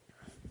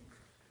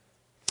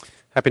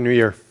Happy New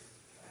Year.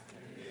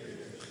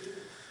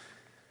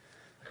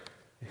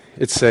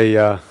 It's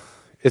a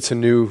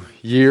new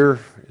year.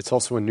 It's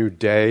also a new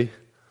day.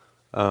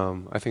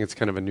 I think it's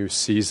kind of a new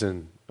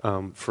season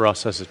for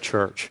us as a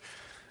church,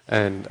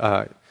 and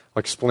I'll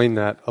explain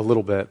that a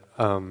little bit.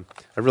 I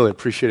really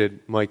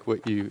appreciated, Mike,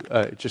 what you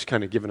just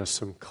kind of given us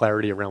some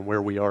clarity around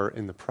where we are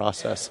in the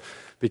process,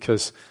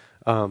 because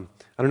I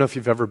don't know if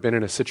you've ever been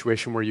in a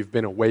situation where you've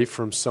been away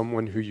from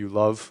someone who you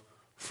love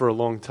for a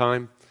long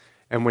time.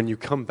 And when you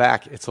come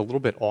back, it's a little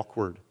bit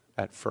awkward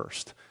at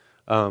first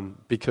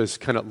because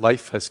kind of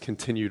life has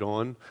continued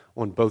on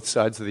both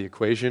sides of the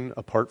equation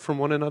apart from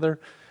one another,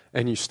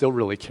 and you still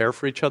really care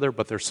for each other,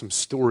 but there's some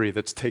story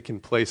that's taken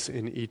place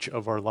in each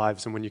of our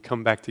lives. And when you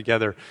come back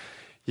together,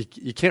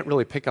 you can't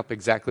really pick up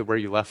exactly where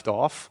you left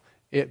off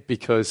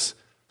because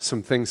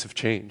some things have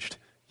changed,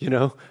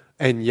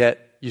 and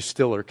yet you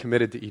still are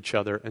committed to each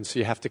other, and so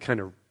you have to kind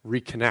of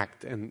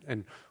reconnect.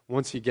 And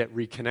once you get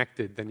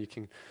reconnected, then you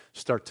can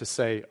start to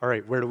say, all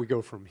right, where do we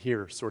go from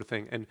here, sort of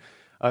thing. And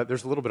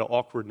there's a little bit of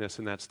awkwardness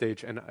in that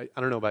stage, and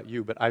I don't know about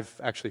you, but I've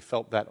actually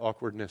felt that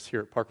awkwardness here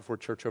at Parker Ford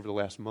Church over the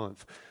last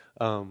month,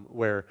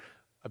 where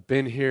I've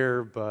been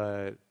here,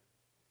 but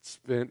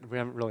we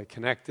haven't really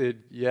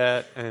connected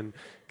yet, and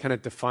kind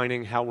of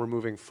defining how we're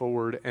moving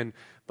forward. And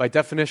by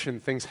definition,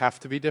 things have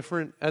to be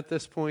different at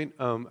this point.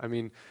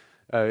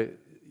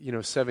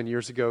 7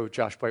 years ago,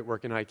 Josh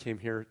Bitework and I came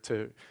here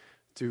to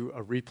do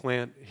a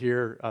replant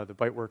here. The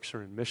Biteworks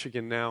are in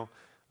Michigan now,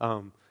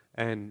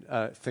 and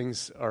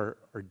things are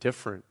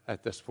different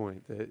at this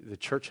point. The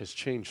church has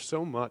changed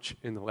so much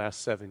in the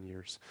last 7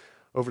 years.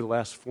 Over the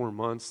last 4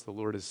 months, the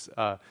Lord has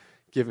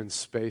given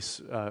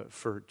space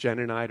for Jen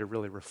and I to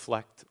really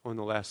reflect on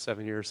the last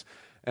 7 years,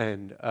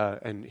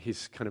 and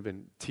He's kind of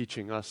been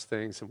teaching us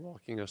things and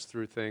walking us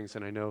through things,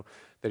 and I know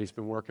that He's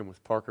been working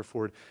with Parker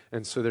Ford,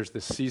 and so there's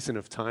this season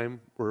of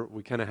time where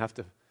we kind of have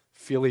to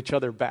feel each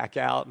other back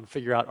out and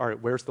figure out, all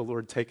right, where's the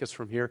Lord take us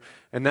from here?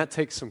 And that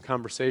takes some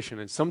conversation,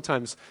 and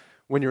sometimes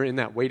when you're in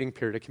that waiting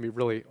period, it can be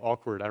really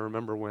awkward. I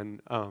remember when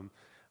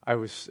I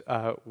was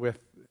with,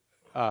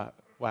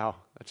 wow,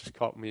 that just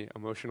caught me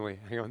emotionally.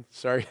 Hang on,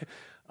 sorry.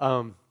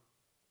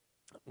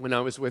 When I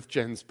was with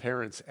Jen's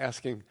parents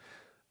asking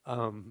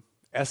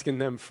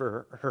them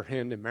for her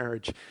hand in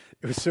marriage,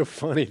 it was so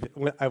funny.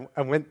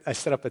 When I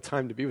set up a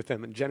time to be with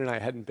them, and Jen and I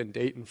hadn't been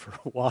dating for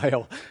a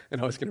while,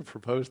 and I was going to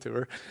propose to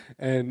her,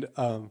 and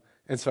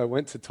so I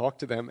went to talk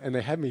to them, and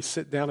they had me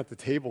sit down at the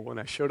table when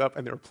I showed up,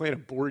 and they were playing a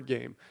board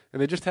game, and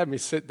they just had me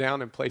sit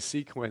down and play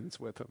sequins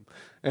with them,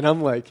 and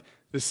I'm like,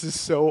 this is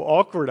so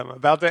awkward. I'm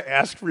about to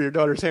ask for your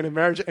daughter's hand in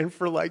marriage, and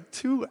for like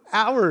 2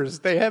 hours,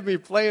 they had me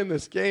playing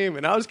this game,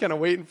 and I was kind of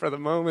waiting for the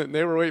moment, and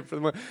they were waiting for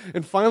the moment,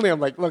 and finally I'm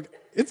like, look,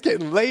 it's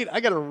getting late. I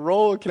got to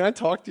roll. Can I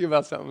talk to you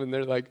about something? And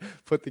they're like,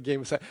 put the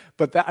game aside.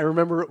 But I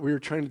remember we were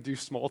trying to do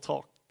small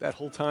talk that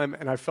whole time,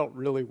 and I felt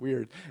really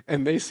weird.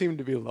 And they seemed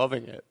to be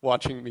loving it,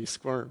 watching me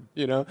squirm,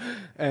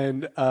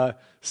 And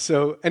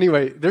so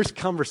anyway, there's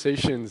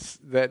conversations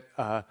that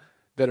are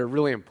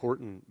really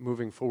important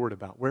moving forward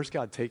about where's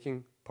God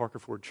taking Parker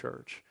Ford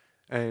Church,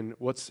 and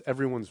what's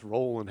everyone's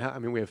role, and how.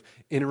 We have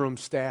interim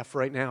staff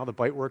right now. The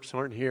Biteworks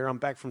aren't here. I'm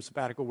back from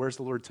sabbatical. Where's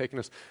the Lord taking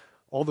us?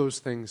 All those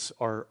things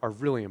are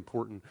really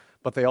important,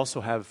 but they also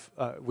have,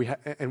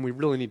 and we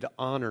really need to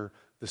honor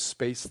the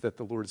space that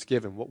the Lord's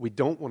given. What we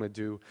don't want to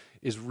do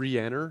is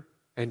re-enter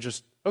and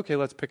just, okay,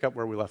 let's pick up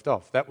where we left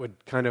off. That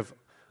would kind of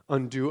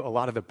undo a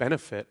lot of the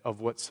benefit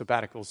of what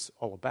sabbatical's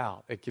all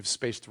about. It gives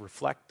space to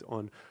reflect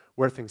on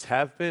where things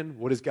have been,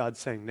 what is God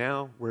saying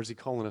now, where is He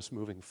calling us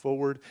moving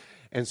forward,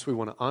 and so we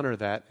want to honor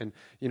that. And,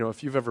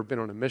 if you've ever been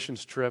on a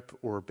missions trip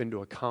or been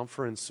to a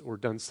conference or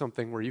done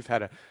something where you've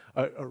had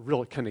a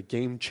real kind of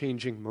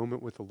game-changing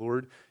moment with the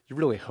Lord, you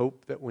really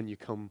hope that when you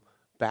come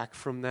back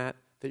from that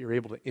you're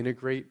able to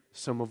integrate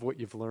some of what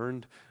you've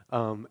learned,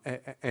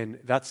 and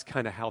that's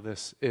kind of how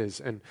this is.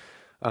 And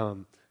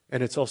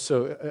it's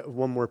also,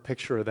 one more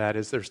picture of that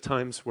is there's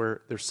times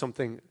where there's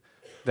something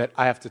that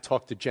I have to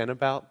talk to Jen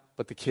about,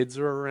 but the kids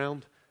are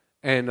around,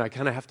 and I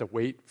kind of have to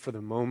wait for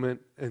the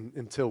moment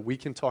until we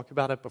can talk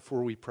about it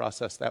before we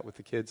process that with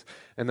the kids,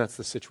 and that's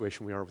the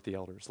situation we are with the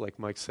elders. Like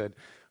Mike said,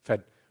 we've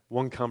had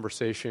one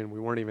conversation.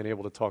 We weren't even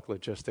able to talk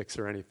logistics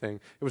or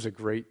anything. It was a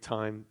great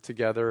time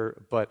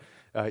together, but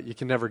you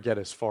can never get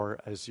as far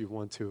as you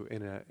want to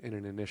in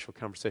an initial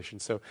conversation.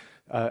 So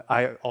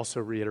I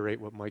also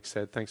reiterate what Mike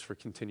said. Thanks for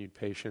continued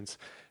patience,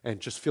 and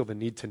just feel the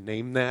need to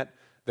name that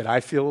I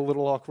feel a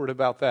little awkward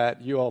about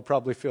that. You all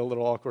probably feel a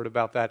little awkward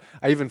about that.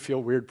 I even feel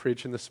weird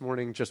preaching this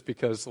morning just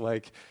because,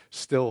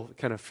 still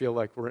kind of feel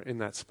like we're in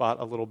that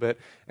spot a little bit.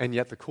 And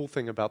yet the cool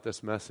thing about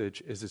this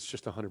message is it's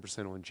just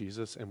 100% on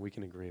Jesus, and we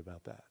can agree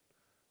about that,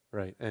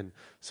 right? And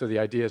so the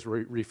idea is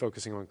we're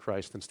refocusing on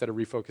Christ. Instead of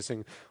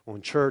refocusing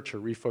on church or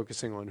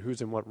refocusing on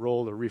who's in what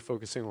role or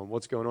refocusing on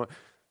what's going on,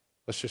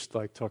 let's just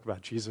talk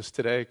about Jesus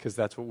today, because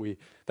that's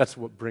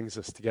what brings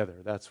us together.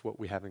 That's what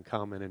we have in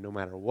common, and no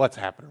matter what's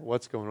happening or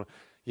what's going on,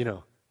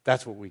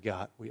 that's what we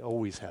got. We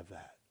always have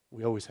that.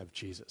 We always have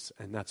Jesus,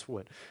 and that's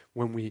what,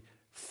 when we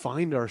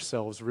find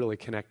ourselves really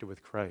connected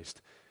with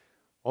Christ,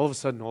 all of a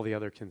sudden all the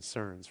other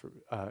concerns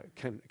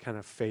can kind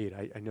of fade.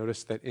 I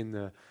noticed that in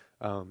the,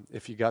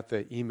 if you got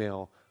the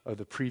email of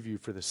the preview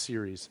for the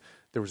series,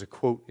 there was a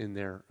quote in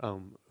there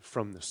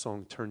from the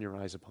song, "Turn Your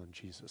Eyes Upon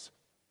Jesus."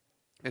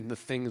 And the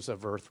things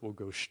of earth will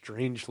go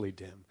strangely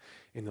dim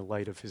in the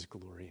light of his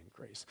glory and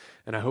grace.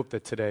 And I hope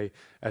that today,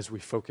 as we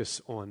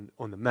focus on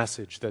the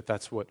message,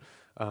 that's what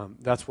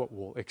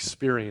we'll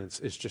experience,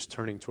 is just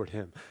turning toward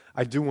him.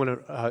 I do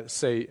want to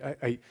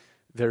say,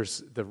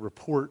 there's the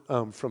report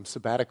from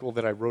sabbatical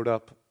that I wrote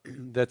up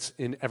that's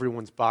in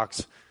everyone's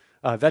box.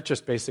 That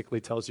just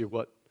basically tells you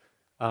what,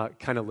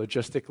 kind of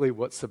logistically,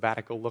 what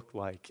sabbatical looked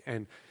like,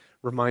 and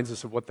reminds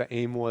us of what the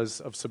aim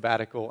was of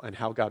sabbatical and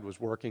how God was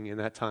working in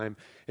that time.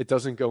 It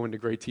doesn't go into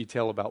great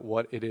detail about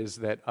what it is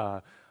that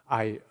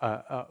I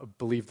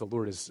believe the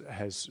Lord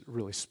has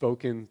really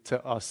spoken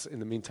to us in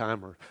the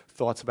meantime, or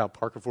thoughts about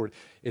Parker Ford.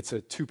 It's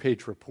a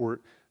 2-page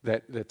report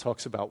that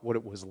talks about what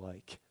it was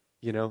like,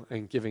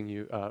 and giving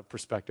you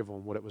perspective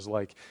on what it was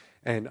like.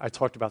 And I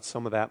talked about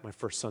some of that my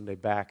first Sunday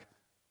back,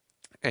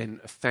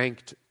 and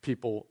thanked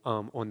people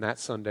on that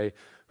Sunday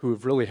who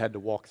have really had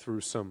to walk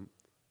through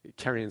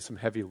carrying some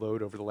heavy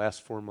load over the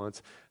last 4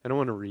 months. And I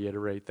want to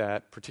reiterate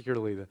that,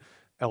 particularly the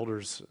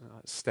elders,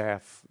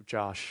 staff,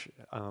 Josh.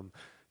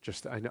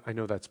 I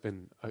know that's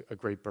been a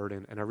great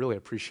burden, and I really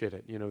appreciate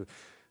it.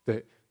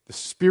 The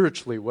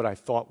spiritually, what I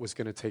thought was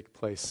going to take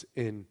place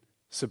in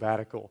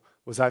sabbatical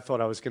was, I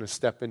thought I was going to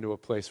step into a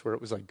place where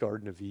it was like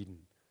Garden of Eden,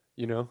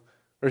 where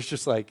it's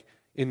just like,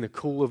 in the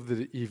cool of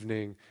the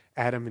evening,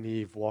 Adam and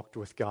Eve walked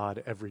with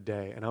God every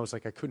day. And I was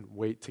like, I couldn't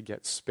wait to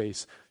get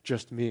space,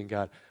 just me and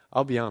God.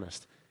 I'll be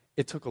honest,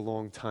 it took a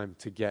long time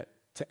to get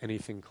to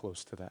anything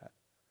close to that.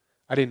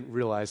 I didn't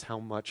realize how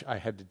much I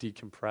had to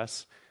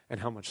decompress and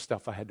how much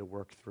stuff I had to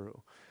work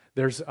through.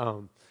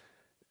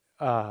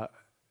 I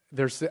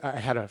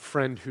had a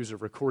friend who's a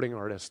recording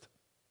artist,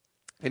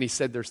 and he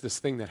said there's this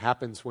thing that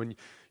happens when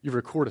you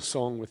record a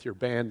song with your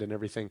band and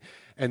everything,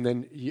 and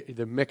then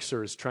the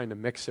mixer is trying to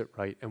mix it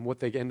right. And what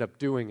they end up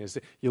doing is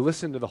you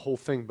listen to the whole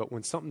thing, but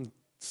when something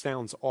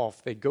sounds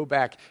off, they go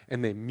back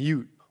and they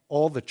mute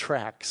all the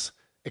tracks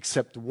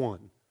except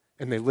one,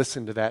 and they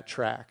listen to that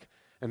track,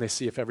 and they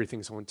see if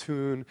everything's on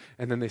tune,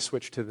 and then they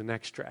switch to the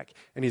next track.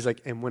 And he's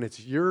like, and when it's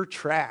your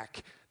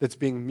track that's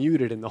being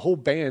muted and the whole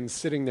band's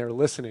sitting there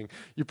listening,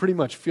 you pretty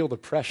much feel the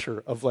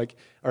pressure of like,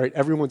 all right,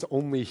 everyone's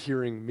only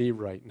hearing me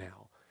right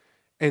now.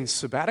 And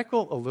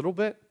sabbatical, a little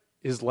bit,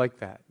 is like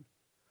that.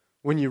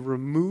 When you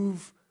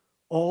remove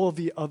all of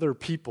the other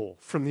people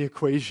from the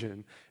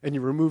equation, and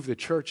you remove the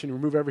church, and you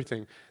remove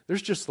everything,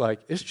 there's just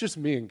like, it's just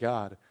me and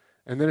God.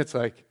 And then it's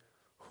like,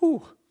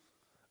 whew,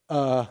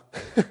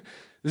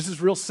 this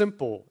is real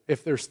simple.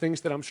 If there's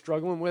things that I'm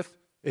struggling with,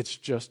 it's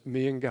just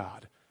me and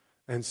God.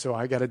 And so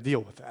I got to deal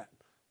with that,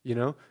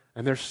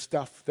 And there's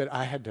stuff that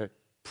I had to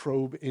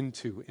probe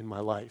into in my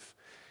life.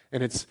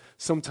 And it's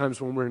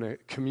sometimes when we're in a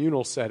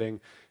communal setting,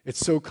 it's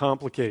so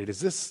complicated. Is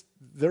this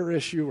their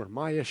issue or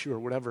my issue or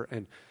whatever?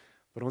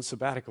 But on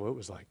sabbatical, it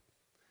was like,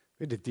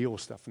 we had to deal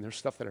with stuff. And there's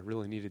stuff that I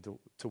really needed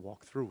to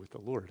walk through with the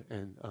Lord.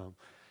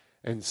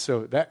 And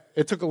so that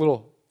it took a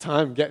little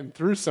time getting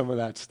through some of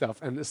that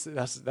stuff, and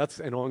that's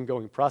an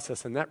ongoing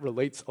process, and that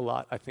relates a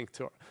lot, I think,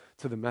 to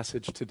the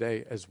message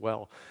today as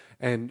well.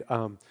 And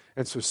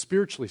so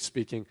spiritually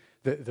speaking,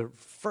 the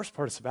first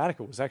part of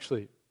sabbatical was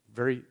actually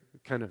very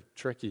kind of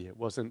tricky. It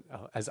wasn't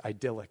as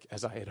idyllic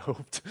as I had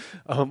hoped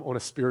on a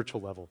spiritual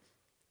level.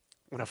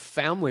 On a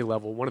family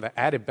level, one of the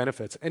added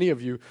benefits, any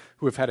of you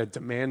who have had a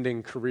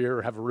demanding career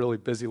or have a really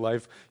busy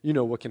life, you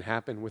know what can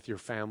happen with your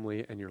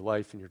family and your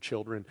life and your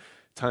children.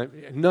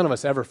 None of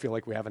us ever feel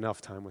like we have enough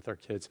time with our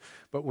kids,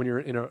 but when you're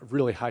in a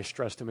really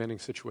high-stress, demanding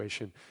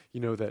situation, you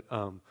know that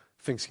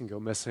things can go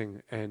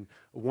missing. And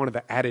one of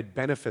the added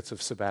benefits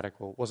of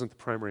sabbatical, wasn't the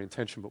primary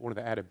intention, but one of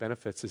the added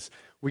benefits is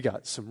we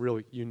got some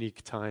really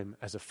unique time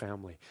as a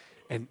family,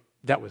 and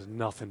that was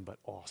nothing but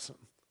awesome.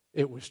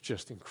 It was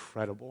just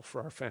incredible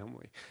for our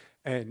family.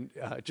 And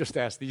just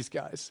ask these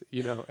guys,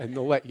 and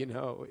they'll let you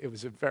know it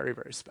was a very,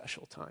 very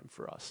special time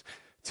for us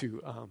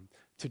to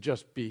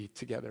just be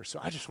together. So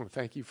I just want to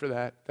thank you for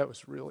that. That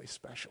was really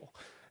special,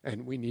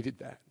 and we needed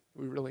that.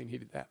 We really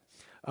needed that.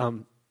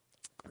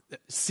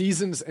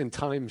 Seasons and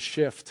times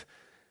shift,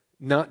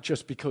 not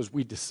just because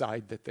we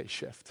decide that they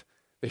shift.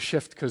 They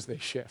shift because they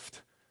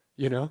shift,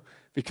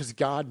 because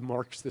God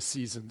marks the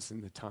seasons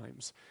and the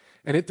times.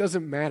 And it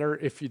doesn't matter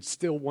if you'd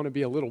still want to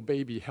be a little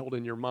baby held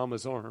in your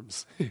mama's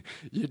arms.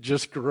 You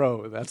just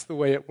grow. That's the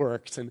way it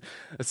works. And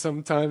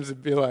sometimes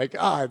it'd be like,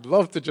 I'd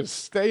love to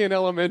just stay in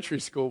elementary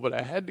school, but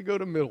I had to go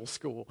to middle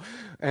school.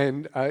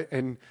 And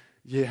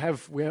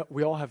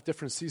we all have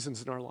different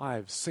seasons in our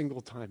lives,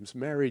 single times,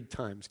 married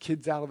times,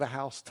 kids out of the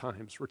house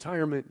times,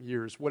 retirement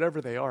years, whatever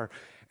they are.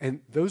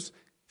 And those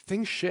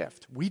things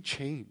shift. We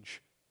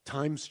change.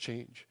 Times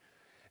change.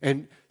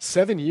 And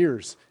 7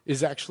 years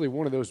is actually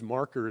one of those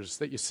markers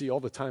that you see all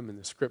the time in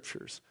the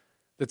scriptures.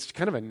 That's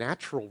kind of a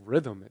natural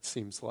rhythm, it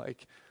seems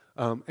like.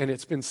 And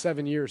it's been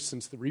 7 years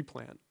since the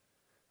replant.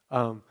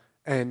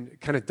 and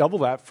kind of double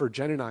that for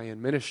Jen and I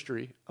in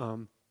ministry.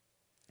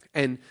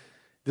 And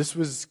this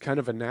was kind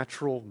of a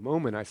natural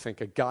moment, I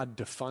think, a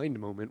God-defined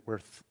moment where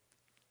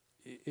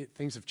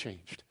things have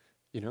changed,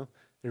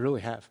 They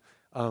really have.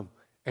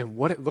 And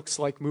what it looks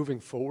like moving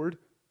forward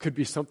could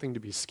be something to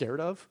be scared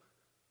of,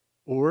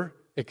 or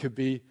it could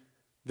be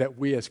that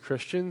we as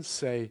Christians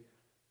say,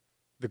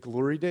 the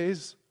glory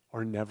days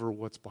are never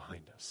what's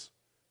behind us.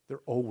 They're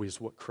always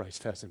what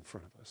Christ has in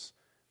front of us,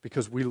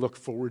 because we look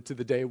forward to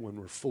the day when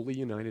we're fully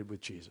united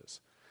with Jesus.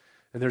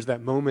 And there's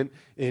that moment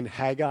in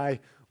Haggai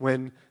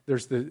when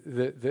there's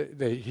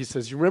he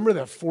says, you remember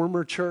that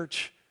former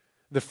church,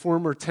 the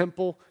former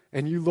temple,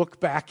 and you look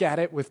back at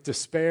it with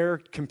despair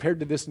compared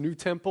to this new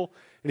temple?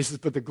 And he says,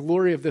 but the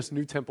glory of this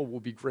new temple will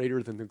be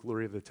greater than the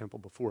glory of the temple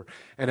before.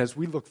 And as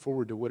we look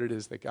forward to what it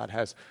is that God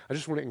has, I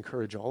just want to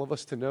encourage all of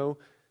us to know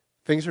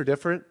things are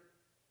different,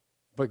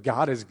 but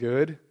God is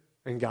good,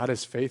 and God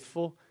is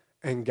faithful,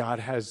 and God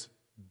has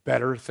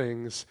better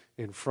things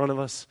in front of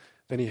us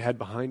than he had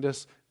behind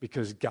us,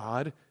 because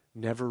God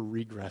never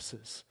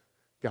regresses.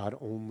 God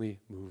only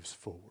moves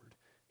forward.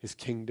 His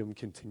kingdom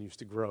continues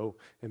to grow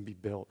and be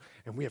built,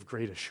 and we have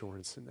great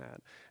assurance in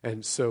that.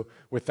 And so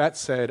with that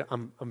said,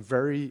 I'm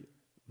very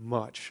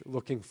much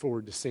looking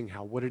forward to seeing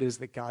how what it is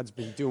that God's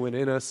been doing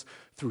in us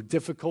through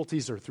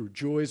difficulties or through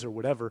joys or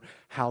whatever,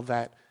 how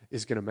that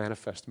is going to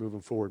manifest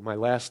moving forward. My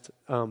last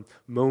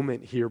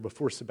moment here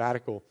before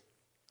sabbatical,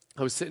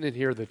 I was sitting in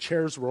here, the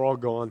chairs were all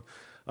gone,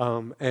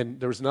 and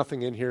there was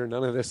nothing in here,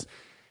 none of this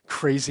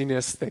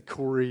craziness that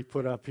Corey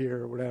put up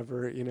here or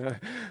whatever,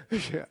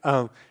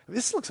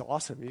 This looks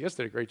awesome. You guys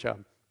did a great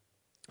job.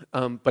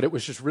 But it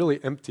was just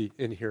really empty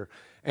in here.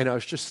 And I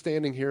was just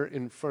standing here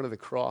in front of the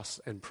cross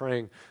and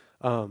praying.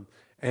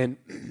 And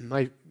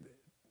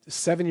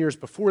 7 years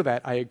before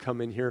that, I had come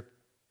in here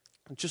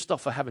just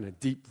off of having a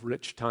deep,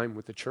 rich time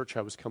with the church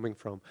I was coming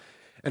from.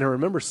 And I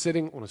remember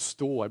sitting on a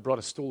stool. I brought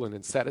a stool in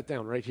and sat it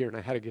down right here, and I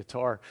had a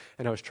guitar,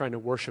 and I was trying to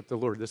worship the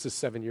Lord. This is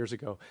 7 years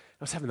ago.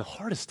 I was having the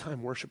hardest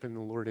time worshiping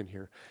the Lord in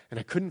here, and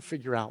I couldn't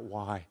figure out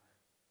why.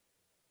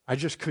 I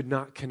just could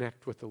not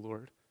connect with the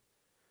Lord.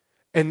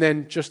 And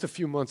then just a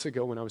few months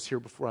ago, when I was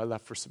here before I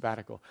left for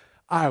sabbatical,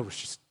 I was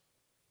just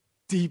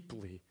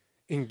deeply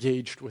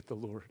engaged with the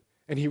Lord.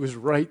 And he was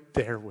right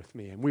there with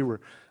me. And we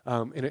were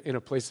in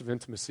a place of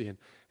intimacy. And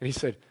he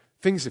said,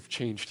 things have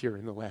changed here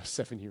in the last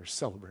 7 years.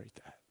 Celebrate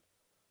that.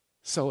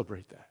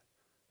 Celebrate that.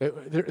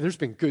 There's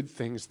been good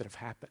things that have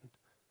happened.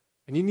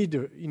 And you need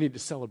to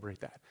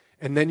celebrate that.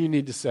 And then you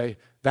need to say,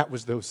 that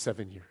was those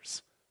 7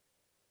 years.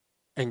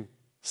 And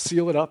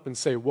seal it up and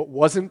say, what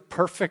wasn't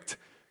perfect,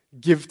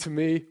 give to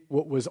me.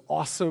 What was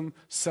awesome,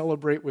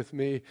 celebrate with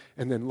me.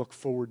 And then look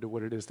forward to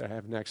what it is that I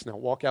have next. Now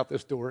walk out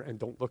this door and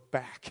don't look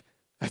back.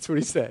 That's what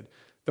he said.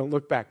 Don't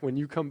look back. When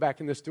you come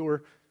back in this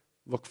door,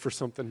 look for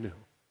something new.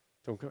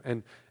 Don't go.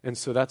 And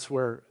so that's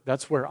where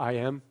I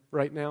am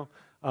right now.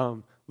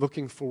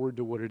 Looking forward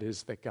to what it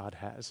is that God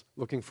has.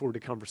 Looking forward to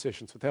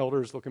conversations with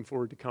elders. Looking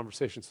forward to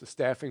conversations with the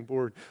staffing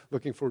board.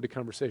 Looking forward to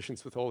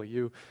conversations with all of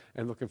you.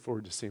 And looking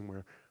forward to seeing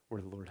where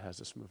the Lord has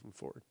us moving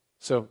forward.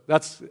 So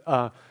that's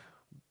about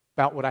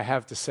what I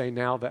have to say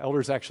now. The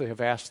elders actually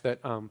have asked that,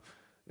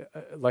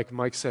 like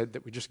Mike said,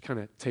 that we just kind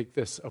of take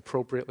this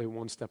appropriately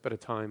one step at a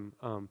time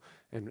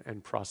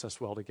and process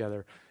well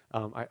together.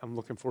 I'm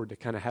looking forward to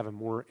kind of having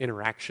more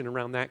interaction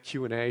around that,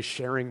 Q&A,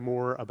 sharing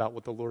more about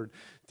what the Lord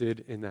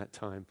did in that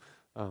time.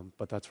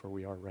 But that's where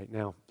we are right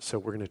now. So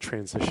we're going to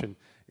transition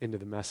into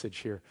the message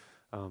here.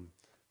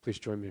 Please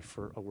join me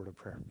for a word of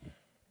prayer.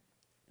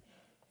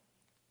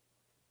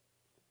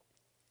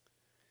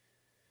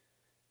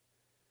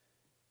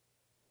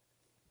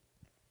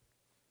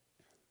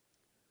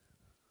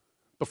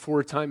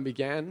 Before time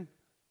began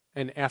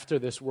and after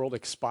this world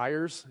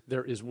expires,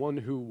 there is one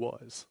who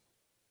was.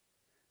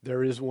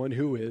 There is one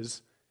who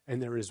is,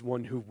 and there is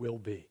one who will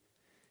be.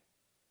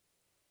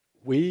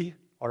 We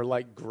are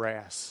like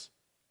grass.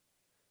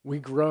 We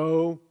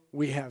grow,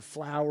 we have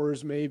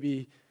flowers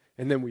maybe,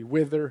 and then we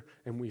wither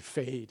and we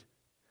fade.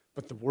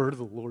 But the word of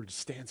the Lord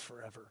stands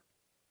forever.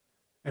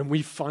 And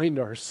we find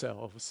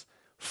ourselves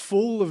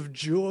full of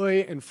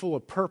joy and full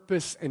of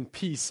purpose and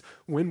peace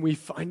when we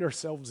find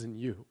ourselves in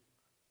you.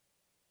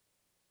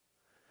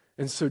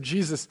 And so,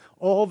 Jesus,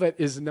 all that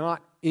is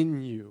not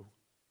in you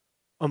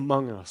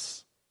among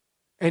us,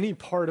 any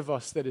part of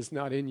us that is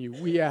not in you,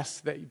 we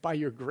ask that by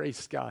your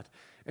grace, God,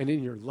 and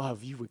in your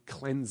love, you would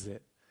cleanse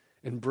it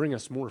and bring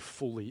us more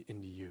fully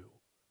into you,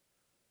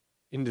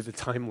 into the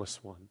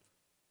timeless one.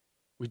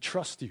 We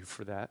trust you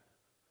for that.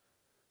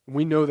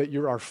 We know that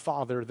you're our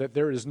Father, that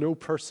there is no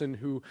person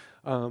who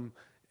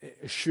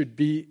should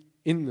be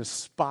in the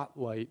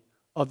spotlight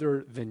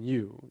other than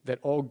you, that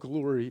all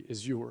glory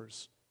is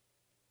yours.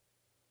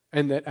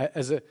 And that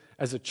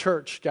as a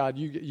church, God,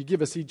 you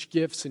give us each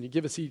gifts and you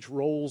give us each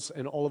roles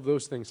and all of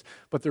those things.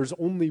 But there's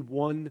only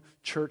one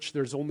church.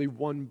 There's only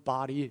one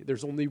body.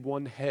 There's only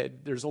one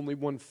head. There's only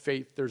one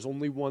faith. There's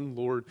only one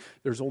Lord.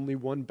 There's only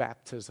one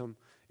baptism.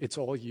 It's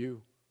all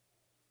you.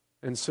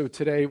 And so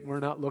today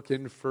we're not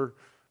looking for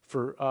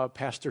for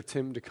Pastor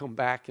Tim to come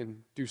back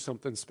and do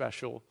something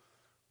special.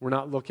 We're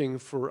not looking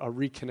for a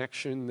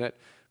reconnection that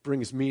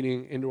brings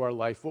meaning into our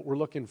life. What we're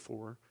looking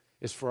for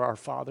is for our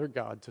Father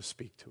God to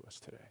speak to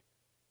us today.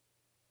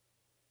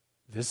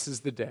 This is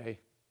the day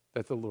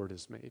that the Lord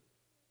has made.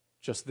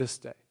 Just this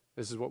day.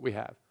 This is what we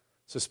have.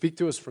 So speak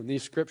to us from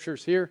these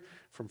scriptures here,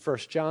 from 1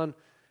 John,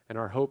 and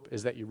our hope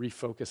is that you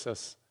refocus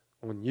us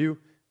on you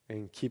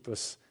and keep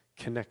us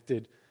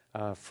connected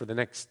for the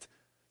next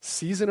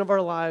season of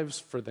our lives,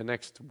 for the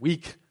next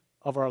week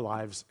of our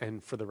lives,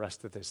 and for the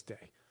rest of this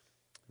day.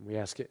 And we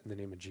ask it in the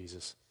name of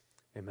Jesus.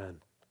 Amen.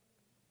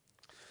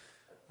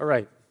 All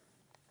right.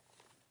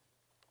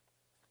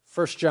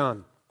 1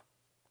 John.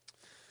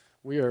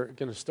 We are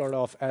going to start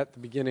off at the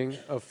beginning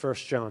of 1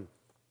 John.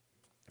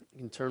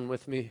 You can turn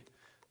with me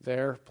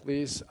there,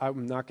 please.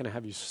 I'm not going to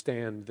have you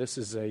stand. This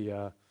is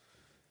a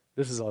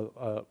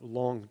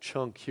long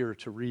chunk here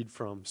to read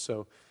from,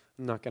 so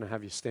I'm not going to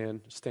have you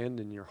stand.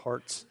 Stand in your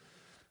hearts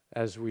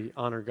as we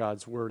honor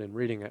God's word in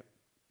reading it.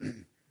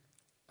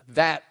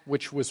 That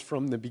which was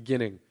from the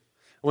beginning.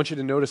 I want you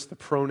to notice the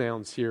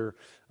pronouns here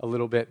a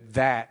little bit.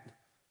 That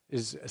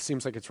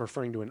seems like it's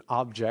referring to an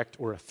object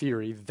or a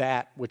theory.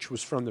 That which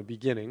was from the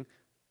beginning,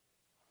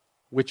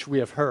 which we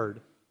have heard,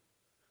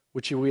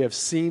 which we have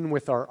seen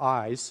with our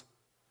eyes,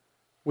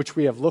 which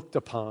we have looked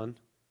upon,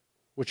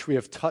 which we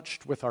have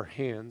touched with our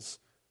hands,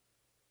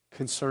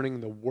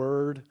 concerning the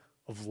word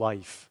of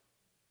life.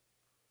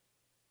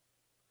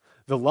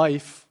 The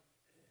life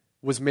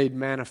was made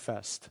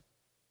manifest,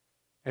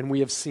 and we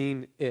have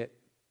seen it,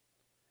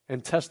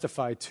 and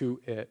testify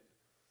to it,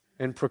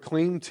 and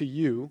proclaim to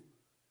you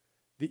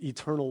the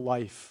eternal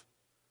life,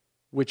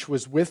 which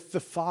was with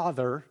the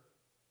Father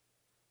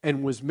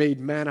and was made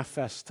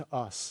manifest to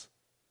us.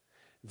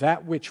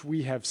 That which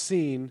we have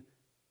seen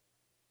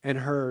and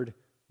heard,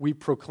 we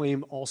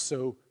proclaim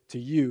also to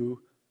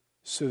you,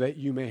 so that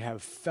you may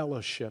have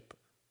fellowship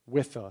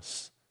with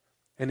us.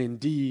 And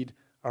indeed,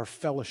 our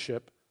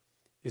fellowship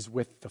is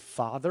with the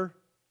Father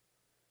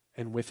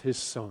and with his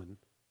Son,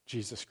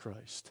 Jesus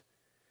Christ.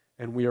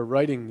 And we are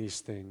writing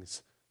these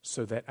things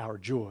so that our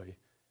joy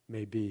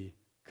may be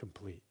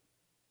complete.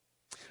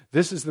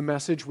 This is the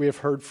message we have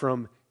heard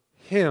from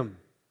him.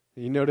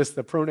 You notice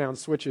the pronoun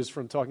switches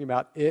from talking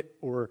about it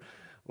or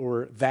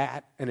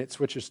that, and it's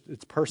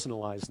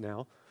personalized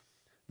now.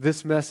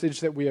 This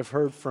message that we have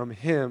heard from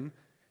him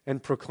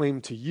and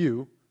proclaimed to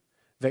you,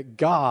 that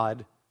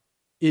God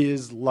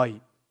is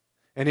light,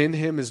 and in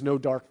him is no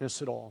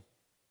darkness at all.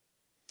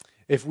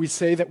 If we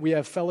say that we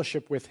have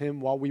fellowship with him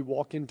while we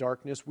walk in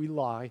darkness, we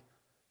lie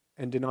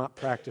and do not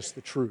practice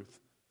the truth.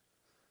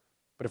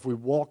 But if we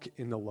walk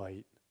in the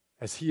light,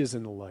 as he is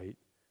in the light,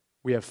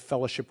 we have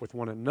fellowship with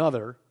one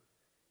another,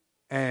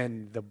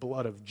 and the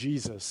blood of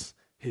Jesus,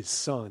 his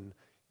Son,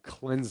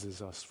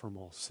 cleanses us from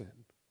all sin.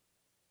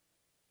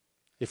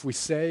 If we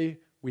say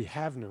we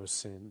have no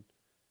sin,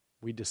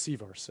 we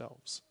deceive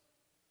ourselves,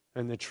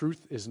 and the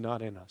truth is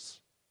not in us.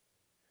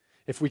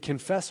 If we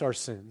confess our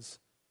sins,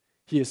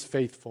 he is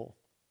faithful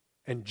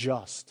and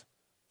just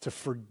to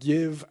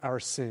forgive our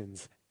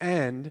sins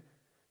and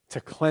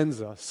to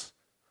cleanse us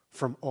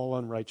from all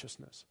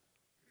unrighteousness.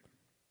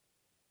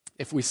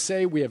 If we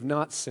say we have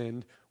not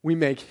sinned, we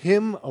make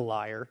him a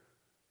liar,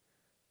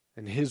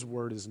 and his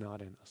word is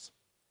not in us.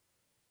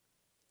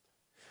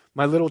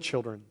 My little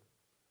children,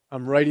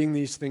 I'm writing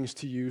these things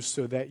to you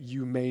so that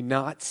you may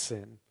not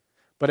sin.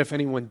 But if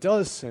anyone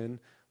does sin,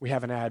 we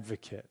have an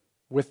advocate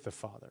with the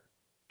Father,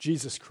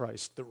 Jesus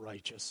Christ, the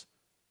righteous.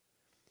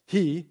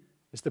 He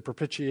is the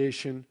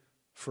propitiation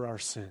for our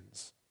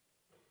sins,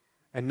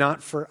 and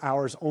not for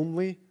ours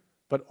only,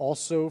 but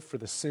also for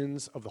the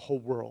sins of the whole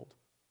world.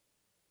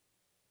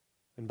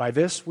 And by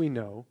this we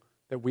know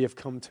that we have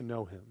come to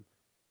know him,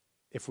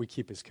 if we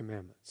keep his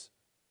commandments.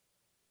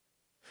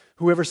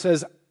 Whoever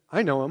says,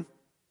 I know him,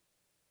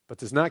 but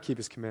does not keep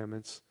his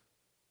commandments,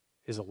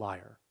 is a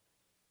liar,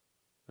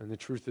 and the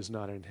truth is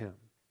not in him.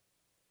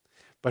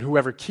 But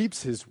whoever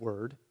keeps his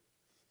word,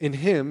 in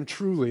him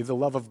truly the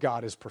love of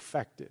God is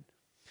perfected.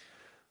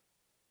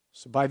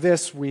 So by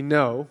this we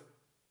know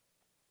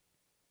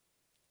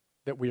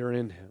that we are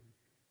in him.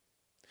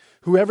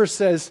 Whoever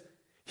says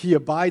he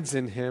abides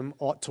in him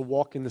ought to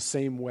walk in the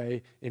same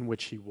way in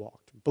which he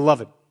walked.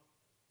 Beloved,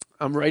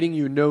 I'm writing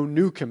you no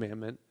new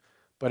commandment,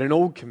 but an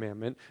old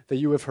commandment that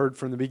you have heard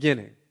from the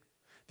beginning.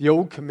 The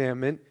old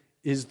commandment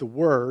is the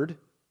word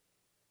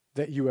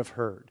that you have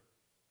heard.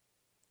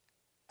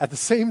 At the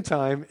same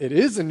time, it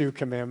is a new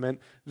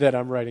commandment that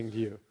I'm writing to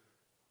you,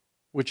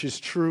 which is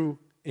true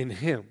in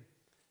him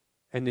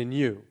and in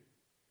you,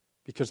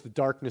 because the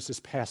darkness is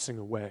passing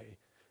away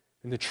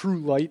and the true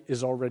light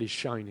is already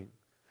shining.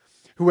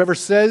 Whoever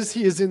says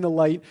he is in the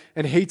light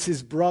and hates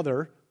his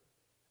brother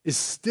is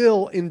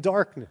still in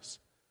darkness.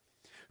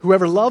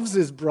 Whoever loves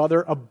his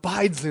brother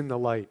abides in the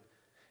light,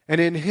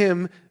 and in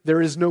him there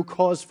is no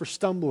cause for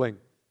stumbling.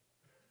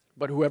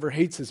 But whoever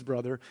hates his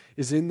brother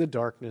is in the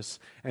darkness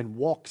and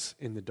walks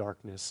in the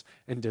darkness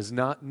and does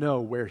not know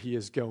where he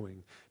is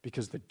going,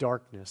 because the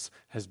darkness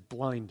has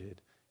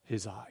blinded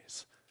his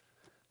eyes.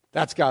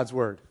 That's God's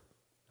word,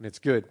 and it's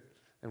good,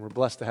 and we're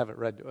blessed to have it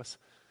read to us,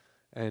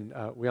 and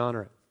we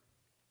honor it.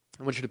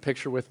 I want you to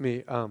picture with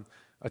me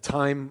a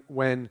time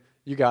when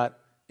you got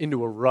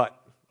into a rut,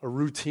 a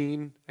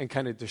routine, and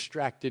kind of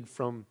distracted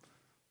from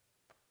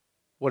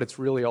what it's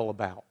really all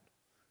about.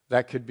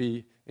 That could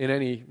be in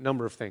any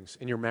number of things.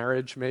 In your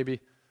marriage, maybe,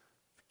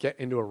 get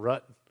into a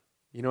rut,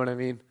 you know what I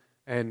mean?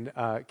 And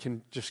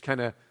can just kind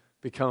of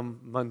become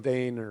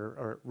mundane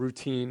or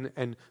routine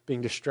and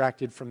being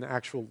distracted from the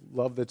actual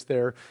love that's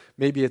there.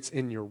 Maybe it's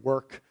in your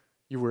work.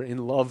 You were in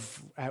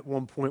love at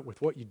one point with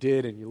what you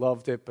did and you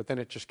loved it, but then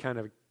it just kind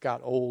of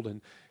got old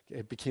and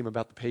it became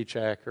about the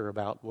paycheck or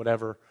about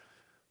whatever.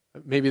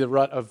 Maybe the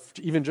rut of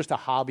even just a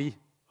hobby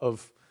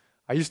of,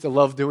 I used to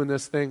love doing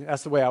this thing.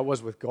 That's the way I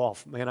was with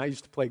golf. Man, I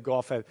used to play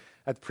golf at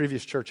the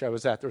previous church I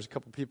was at. There was a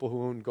couple people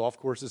who owned golf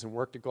courses and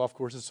worked at golf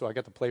courses, so I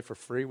got to play for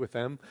free with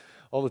them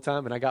all the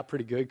time, and I got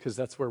pretty good because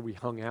that's where we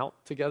hung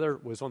out together,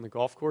 was on the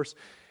golf course.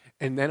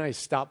 And then I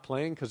stopped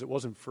playing because it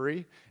wasn't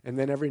free, and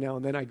then every now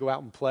and then I go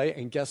out and play,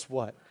 and guess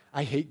what?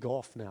 I hate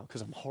golf now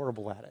because I'm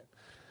horrible at it.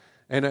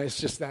 And it's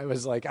just, I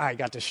was like, I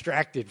got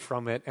distracted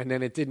from it, and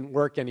then it didn't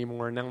work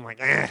anymore, and then I'm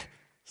like,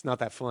 it's not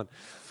that fun.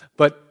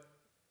 But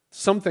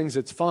some things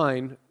it's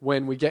fine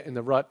when we get in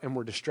the rut and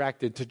we're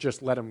distracted to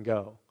just let them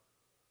go.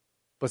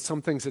 But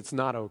some things it's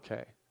not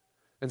okay.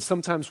 And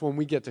sometimes when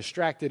we get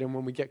distracted and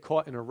when we get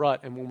caught in a rut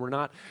and when we're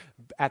not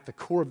at the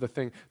core of the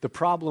thing, the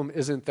problem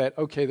isn't that,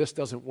 okay, this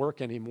doesn't work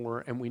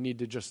anymore and we need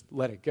to just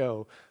let it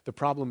go. The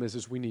problem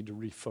is we need to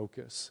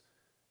refocus.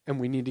 And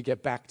we need to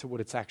get back to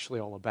what it's actually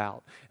all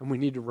about. And we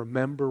need to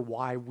remember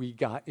why we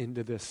got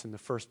into this in the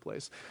first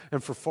place.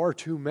 And for far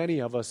too many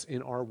of us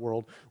in our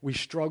world, we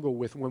struggle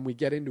with when we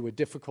get into a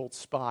difficult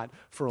spot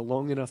for a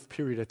long enough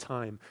period of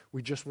time,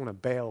 we just want to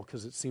bail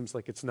because it seems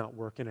like it's not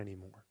working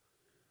anymore.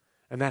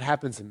 And that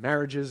happens in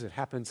marriages, it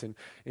happens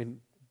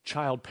in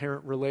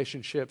child-parent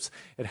relationships,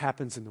 it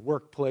happens in the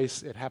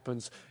workplace, it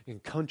happens in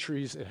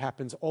countries, it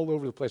happens all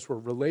over the place where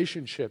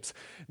relationships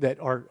that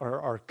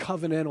are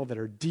covenantal, that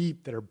are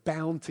deep, that are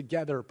bound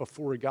together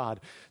before God,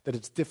 that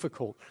it's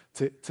difficult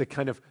to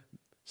kind of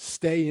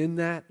stay in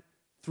that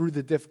through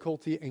the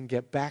difficulty and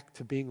get back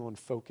to being on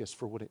focus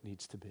for what it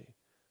needs to be.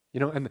 You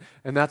know,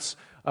 and that's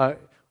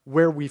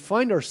where we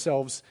find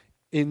ourselves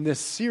in this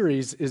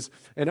series is,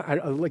 and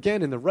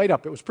again, in the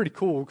write-up, it was pretty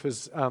cool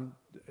because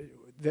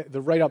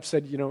the write-up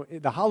said, you know,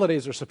 the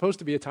holidays are supposed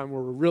to be a time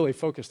where we're really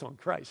focused on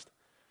Christ.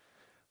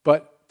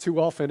 But too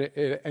often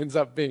it ends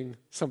up being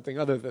something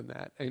other than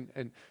that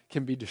and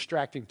can be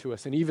distracting to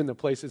us. And even the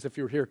places, if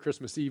you're here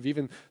Christmas Eve,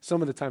 even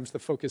some of the times the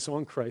focus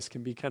on Christ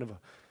can be kind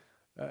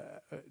of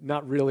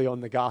not really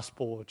on the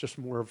gospel, just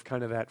more of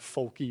kind of that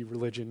folky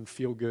religion,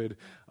 feel good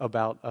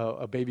about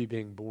a baby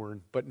being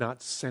born, but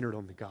not centered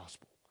on the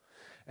gospel.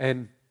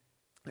 And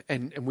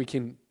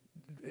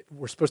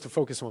we're supposed to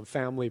focus on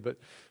family, but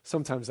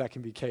sometimes that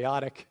can be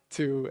chaotic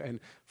too. And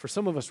for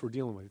some of us, we're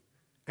dealing with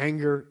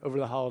anger over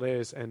the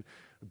holidays and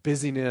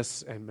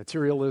busyness and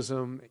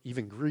materialism,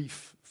 even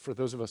grief for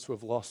those of us who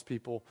have lost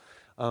people.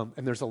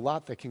 And there's a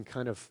lot that can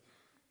kind of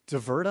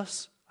divert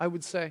us, I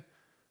would say.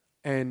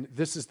 And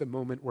this is the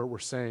moment where we're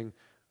saying,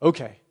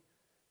 okay,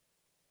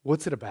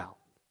 what's it about?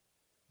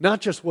 Not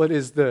just what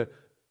is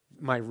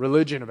my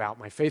religion about,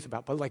 my faith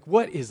about, but like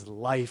what is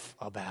life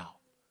about?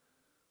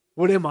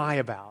 What am I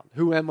about?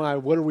 Who am I?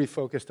 What are we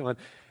focused on?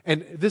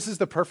 And this is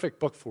the perfect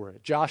book for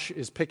it. Josh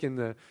is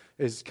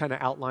kind of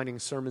outlining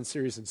sermon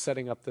series and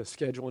setting up the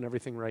schedule and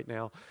everything right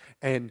now.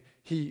 And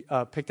he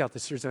picked out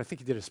this series, and I think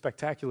he did a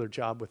spectacular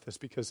job with this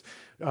because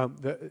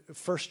the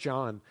 1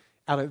 John,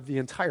 out of the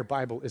entire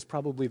Bible, is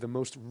probably the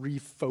most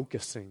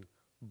refocusing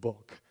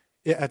book.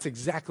 That's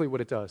exactly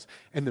what it does.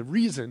 And the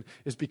reason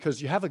is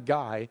because you have a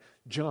guy,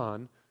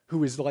 John,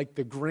 who is like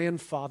the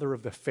grandfather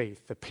of the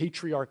faith, the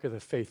patriarch of the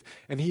faith,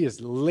 and he is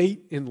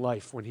late in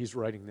life when he's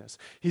writing this.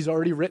 He's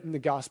already written the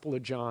Gospel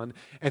of John,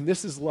 and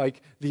this is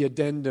like the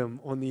addendum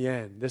on the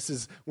end. This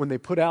is when they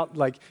put out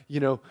like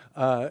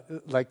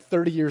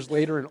 30 years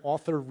later, an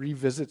author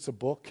revisits a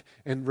book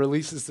and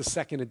releases the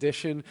second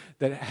edition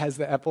that has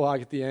the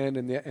epilogue at the end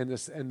and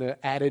the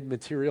added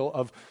material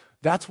of,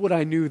 that's what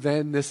I knew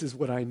then, this is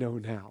what I know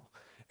now.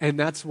 And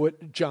that's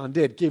what John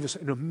did, gave us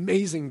an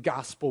amazing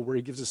gospel where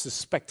he gives us a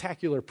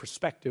spectacular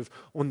perspective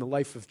on the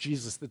life of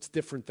Jesus that's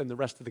different than the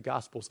rest of the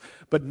gospels.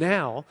 But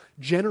now,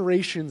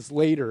 generations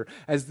later,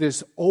 as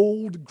this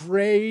old,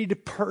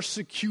 grayed,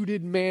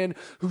 persecuted man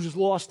who's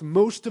lost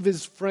most of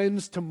his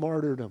friends to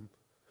martyrdom,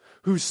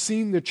 who's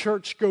seen the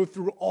church go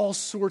through all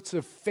sorts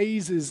of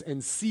phases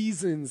and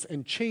seasons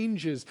and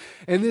changes,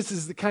 and this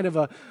is the kind of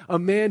a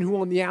man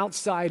who on the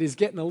outside is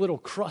getting a little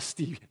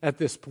crusty at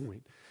this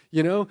point.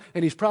 You know,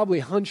 and he's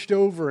probably hunched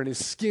over and his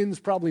skin's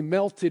probably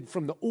melted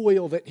from the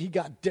oil that he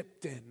got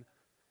dipped in,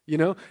 you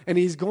know, and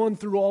he's gone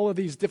through all of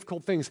these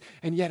difficult things,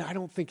 and yet I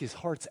don't think his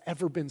heart's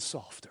ever been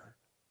softer.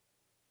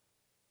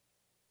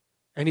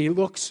 And he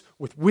looks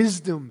with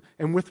wisdom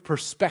and with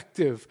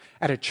perspective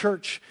at a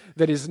church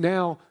that is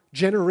now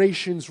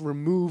generations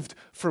removed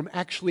from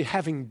actually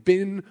having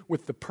been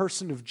with the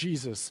person of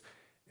Jesus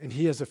and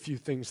he has a few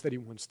things that he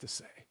wants to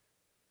say.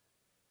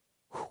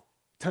 Whew,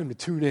 time to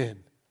tune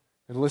in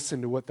and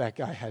listen to what that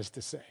guy has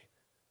to say.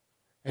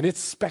 And it's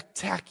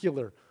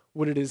spectacular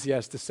what it is he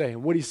has to say.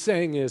 And what he's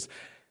saying is,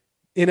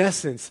 in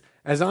essence,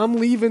 as I'm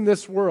leaving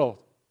this world,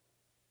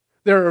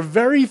 there are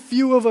very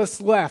few of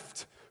us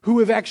left who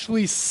have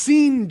actually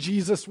seen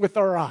Jesus with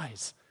our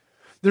eyes.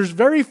 There's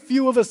very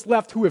few of us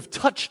left who have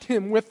touched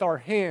him with our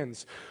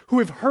hands, who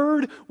have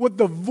heard what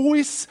the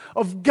voice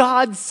of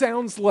God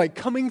sounds like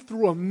coming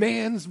through a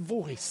man's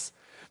voice.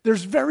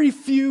 There's very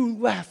few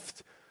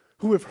left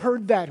who have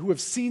heard that, who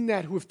have seen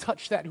that, who have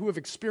touched that, who have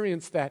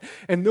experienced that.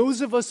 And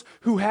those of us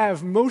who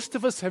have, most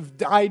of us have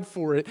died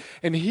for it.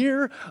 And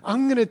here,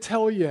 I'm going to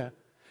tell you,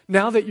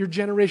 now that your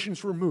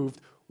generation's removed,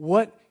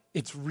 what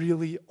it's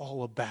really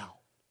all about.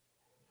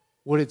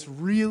 What it's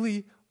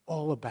really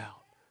all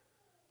about.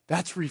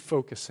 That's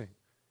refocusing.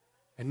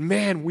 And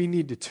man, we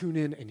need to tune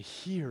in and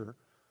hear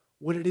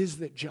what it is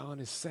that John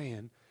is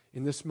saying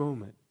in this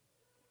moment.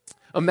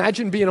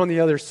 Imagine being on the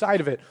other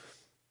side of it.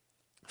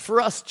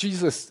 For us,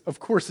 Jesus, of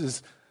course,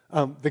 is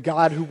the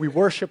God who we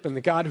worship and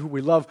the God who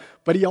we love,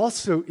 but he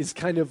also is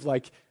kind of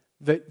like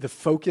the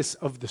focus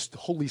of the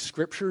Holy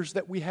Scriptures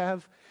that we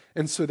have.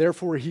 And so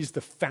therefore, he's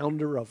the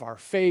founder of our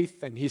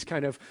faith, and he's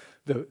kind of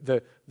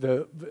the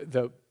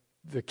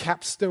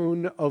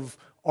capstone of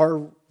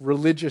our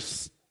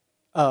religious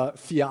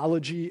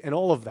theology and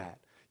all of that,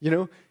 you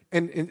know?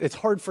 And it's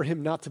hard for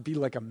him not to be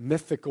like a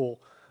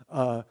mythical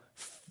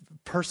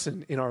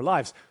person in our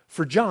lives.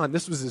 For John,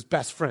 this was his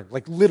best friend,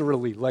 like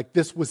literally, like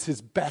this was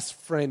his best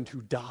friend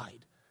who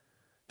died.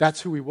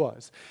 That's who he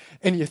was.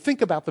 And you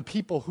think about the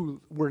people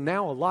who were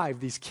now alive,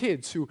 these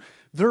kids who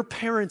their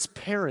parents'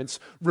 parents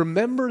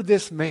remember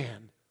this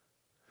man.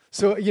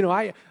 So, you know,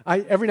 I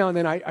every now and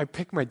then I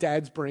pick my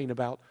dad's brain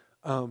about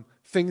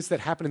things that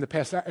happened in the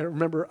past. I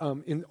remember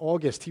in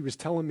August, he was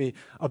telling me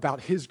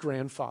about his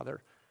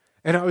grandfather.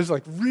 And I was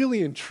like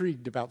really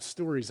intrigued about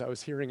stories I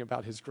was hearing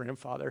about his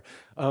grandfather.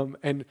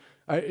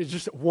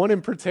 Just one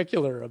in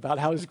particular about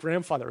how his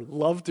grandfather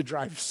loved to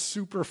drive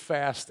super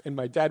fast. And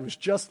my dad was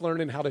just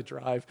learning how to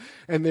drive.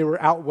 And they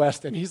were out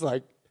west and he's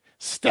like,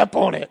 step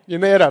on it.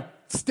 And they had a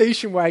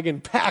station wagon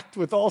packed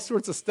with all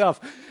sorts of stuff.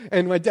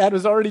 And my dad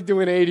was already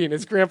doing 80 and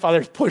his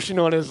grandfather's pushing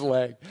on his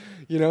leg,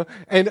 you know,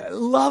 and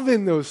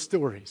loving those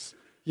stories,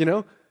 you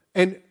know.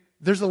 And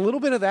there's a little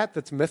bit of that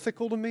that's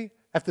mythical to me.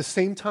 At the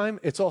same time,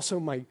 it's also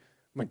my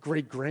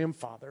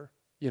great-grandfather,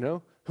 you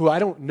know, who I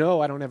don't know,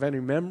 I don't have any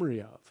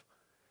memory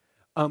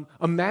of.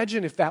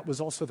 Imagine if that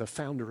was also the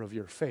founder of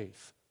your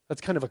faith.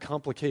 That's kind of a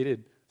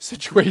complicated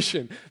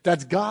situation.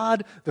 That's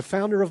God, the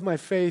founder of my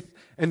faith,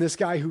 and this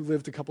guy who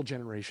lived a couple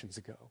generations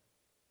ago.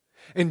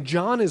 And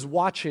John is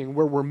watching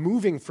where we're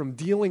moving from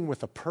dealing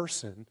with a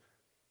person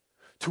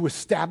to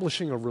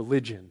establishing a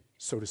religion,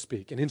 so to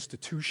speak, an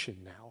institution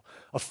now,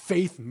 a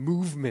faith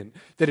movement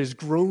that has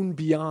grown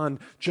beyond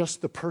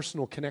just the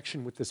personal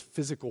connection with this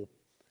physical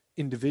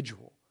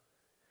individual.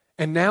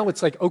 And now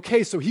it's like,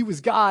 okay, so he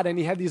was God and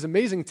he had these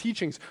amazing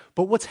teachings,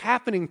 but what's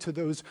happening to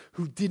those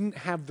who didn't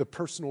have the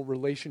personal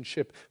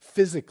relationship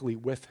physically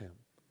with him?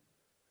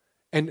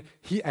 And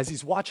he, as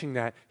he's watching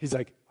that, he's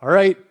like, all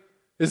right,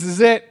 this is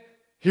it.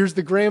 Here's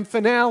the grand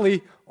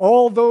finale.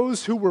 All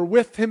those who were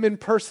with him in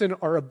person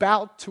are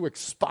about to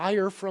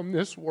expire from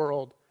this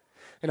world.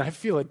 And I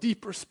feel a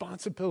deep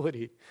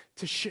responsibility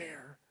to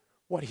share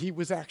what he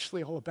was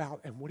actually all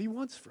about and what he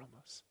wants from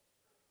us.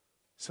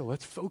 So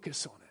let's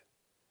focus on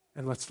it,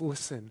 and let's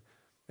listen,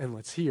 and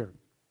let's hear.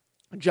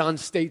 John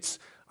states,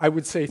 I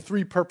would say,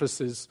 3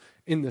 purposes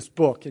in this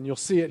book, and you'll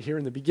see it here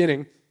in the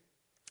beginning.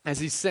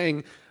 As he's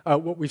saying,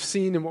 what we've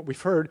seen and what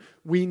we've heard,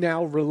 we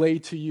now relay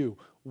to you.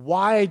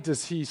 Why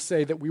does he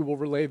say that we will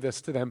relay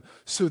this to them?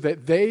 So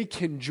that they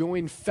can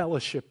join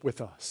fellowship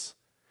with us.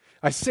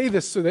 I say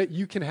this so that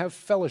you can have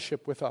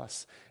fellowship with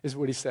us, is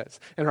what he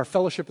says. And our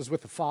fellowship is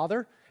with the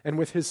Father and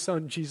with his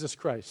Son, Jesus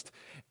Christ.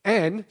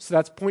 And, so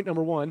that's point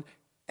number 1,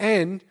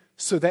 and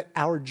so that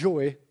our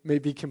joy may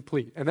be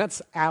complete. And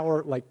that's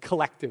our, like,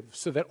 collective,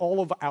 so that all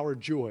of our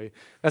joy,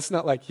 that's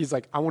not like, he's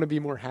like, I want to be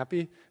more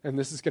happy, and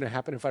this is going to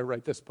happen if I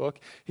write this book.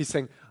 He's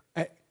saying,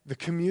 the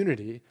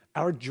community,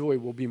 our joy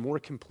will be more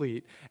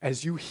complete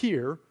as you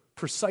hear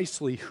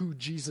precisely who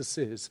Jesus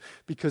is.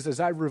 Because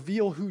as I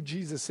reveal who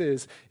Jesus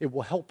is, it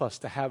will help us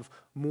to have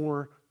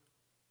more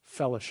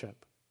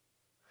fellowship.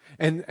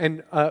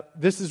 And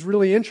this is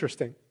really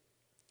interesting.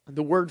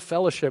 The word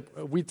fellowship,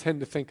 we tend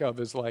to think of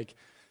as like,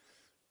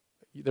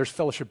 there's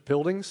fellowship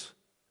buildings,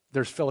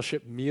 there's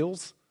fellowship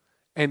meals,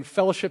 and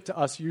fellowship to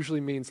us usually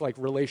means like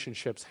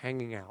relationships,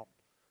 hanging out,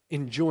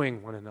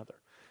 enjoying one another.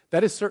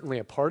 That is certainly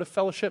a part of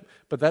fellowship,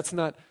 but that's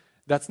not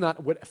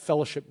what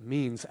fellowship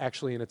means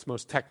actually in its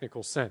most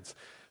technical sense.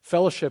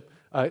 Fellowship,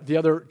 the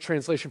other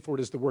translation for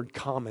it is the word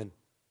common.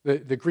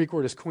 The Greek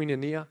word is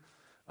koinonia.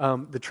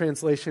 The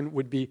translation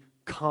would be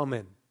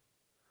common.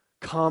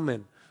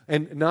 Common.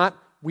 And not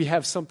we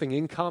have something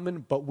in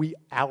common, but we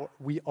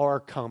are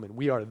common.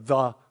 We are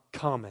the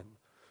common.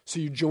 So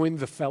you join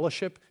the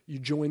fellowship, you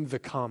join the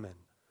common.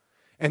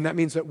 And that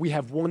means that we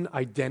have one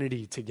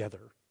identity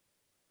together.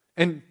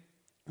 And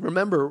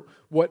remember,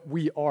 what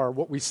we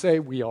say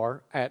we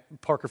are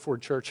at Parker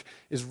Ford Church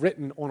is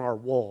written on our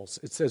walls.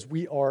 It says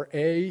we are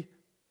a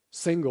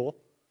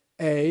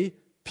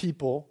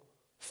people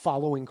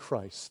following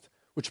Christ,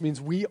 which means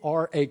we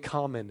are a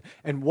common.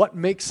 And what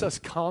makes us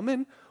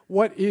common,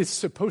 what is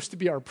supposed to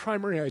be our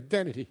primary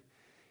identity,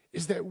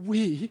 is that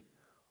we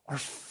are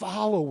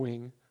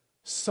following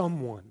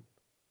someone.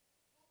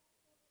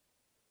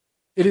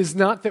 It is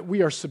not that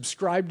we are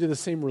subscribed to the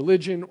same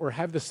religion or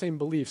have the same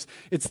beliefs.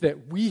 It's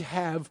that we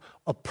have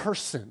a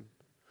person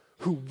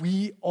who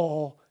we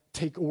all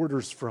take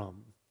orders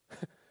from.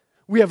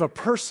 We have a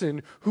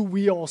person who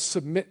we all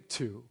submit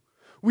to.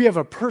 We have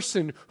a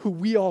person who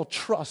we all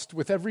trust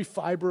with every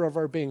fiber of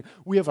our being.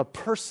 We have a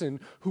person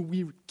who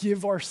we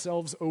give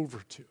ourselves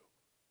over to.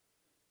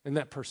 And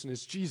that person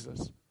is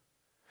Jesus.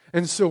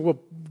 And so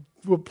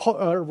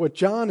what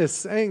John is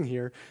saying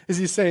here is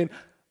he's saying,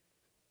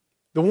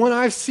 the one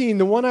I've seen,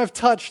 the one I've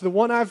touched, the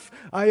one I've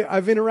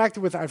interacted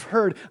with, I've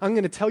heard, I'm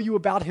going to tell you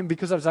about him,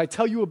 because as I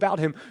tell you about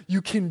him,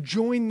 you can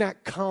join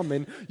that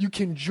common. You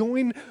can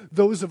join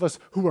those of us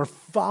who are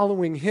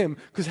following him,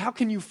 because how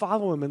can you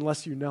follow him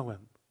unless you know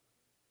him?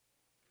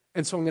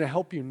 And so I'm going to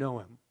help you know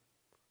him.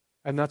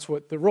 And that's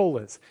what the role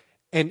is.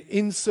 And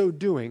in so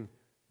doing,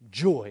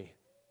 joy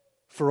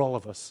for all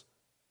of us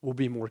will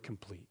be more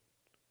complete.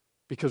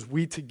 Because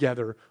we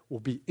together will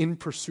be in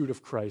pursuit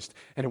of Christ,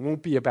 and it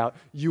won't be about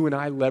you and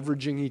I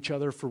leveraging each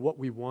other for what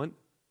we want.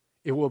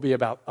 It will be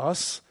about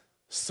us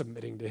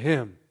submitting to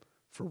him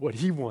for what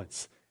he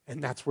wants. And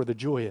that's where the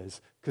joy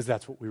is, because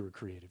that's what we were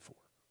created for.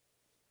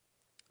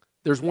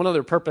 There's one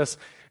other purpose.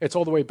 It's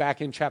all the way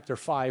back in chapter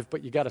 5,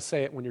 but you got to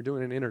say it when you're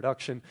doing an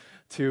introduction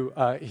to,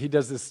 he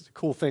does this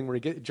cool thing where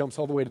he jumps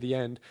all the way to the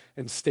end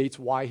and states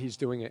why he's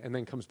doing it, and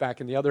then comes back.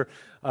 And the other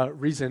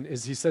reason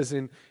is he says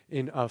in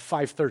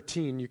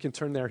 5:13, you can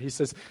turn there, he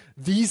says,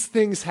 "These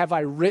things have I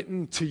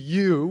written to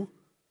you."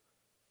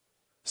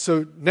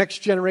 So next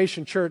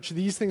generation church,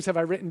 "These things have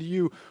I written to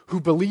you who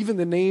believe in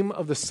the name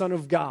of the Son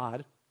of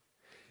God,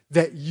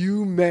 that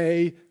you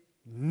may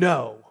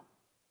know."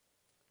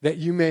 That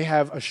you may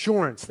have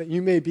assurance, that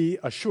you may be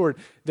assured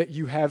that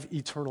you have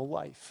eternal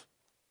life.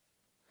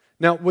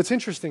 Now, what's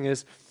interesting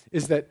is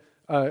that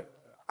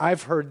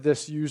I've heard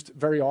this used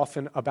very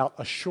often about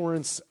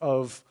assurance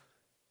of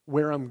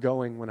where I'm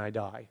going when I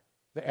die,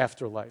 the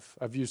afterlife.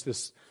 I've used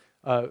this,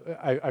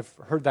 I've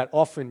heard that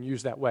often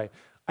used that way.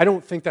 I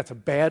don't think that's a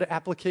bad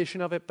application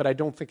of it, but I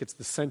don't think it's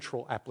the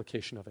central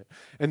application of it.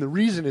 And the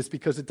reason is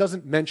because it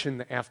doesn't mention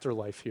the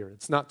afterlife here.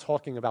 It's not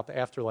talking about the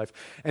afterlife.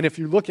 And if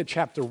you look at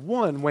chapter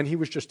 1, when he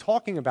was just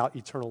talking about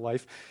eternal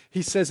life,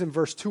 he says in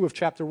verse 2 of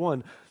chapter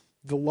 1,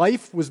 the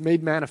life was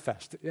made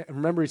manifest.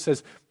 Remember, he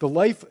says, the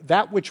life,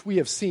 that which we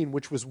have seen,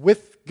 which was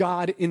with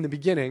God in the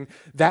beginning,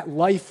 that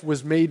life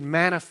was made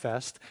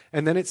manifest.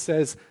 And then it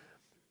says,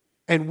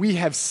 and we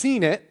have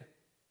seen it.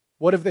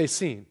 What have they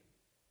seen?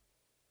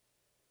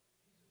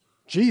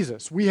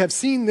 Jesus. We have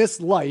seen this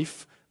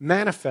life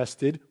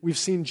manifested. We've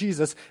seen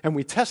Jesus, and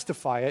we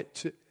testify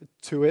it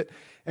to it,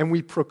 and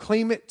we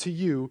proclaim it to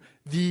you,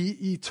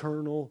 the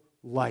eternal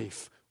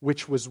life,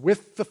 which was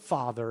with the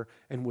Father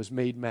and was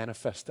made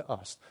manifest to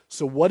us.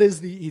 So what is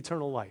the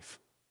eternal life?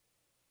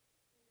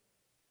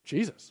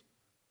 Jesus.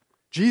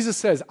 Jesus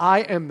says,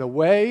 I am the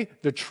way,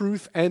 the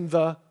truth, and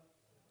the...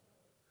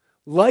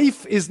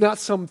 Life is not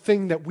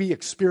something that we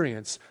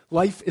experience.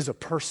 Life is a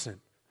person.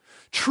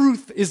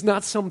 Truth is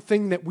not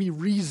something that we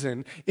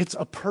reason, it's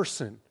a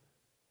person.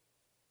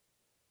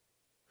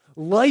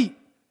 Light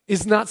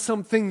is not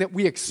something that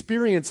we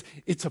experience,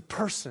 it's a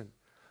person.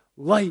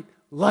 Light,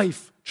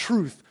 life,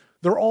 truth,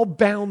 they're all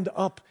bound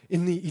up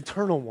in the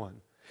eternal one.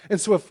 And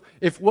so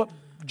if what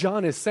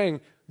John is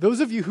saying,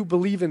 those of you who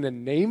believe in the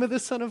name of the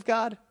Son of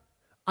God,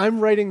 I'm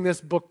writing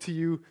this book to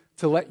you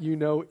to let you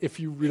know if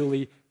you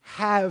really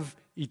have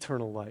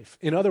eternal life.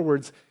 In other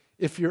words,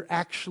 if you're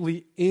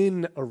actually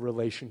in a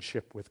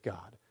relationship with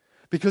God.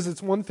 Because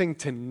it's one thing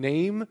to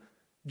name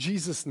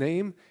Jesus'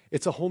 name,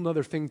 it's a whole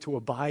other thing to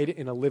abide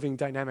in a living,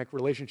 dynamic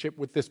relationship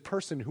with this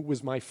person who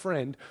was my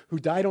friend, who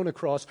died on a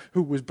cross,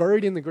 who was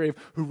buried in the grave,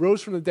 who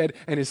rose from the dead,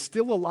 and is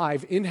still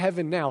alive in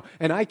heaven now.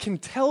 And I can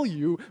tell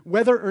you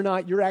whether or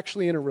not you're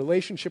actually in a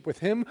relationship with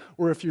him,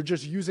 or if you're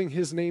just using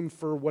his name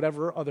for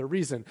whatever other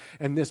reason.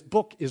 And this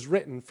book is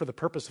written for the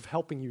purpose of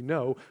helping you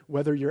know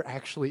whether you're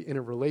actually in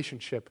a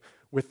relationship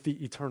with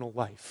the eternal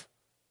life.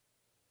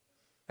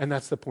 And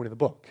that's the point of the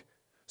book.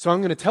 So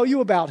I'm going to tell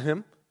you about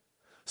him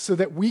so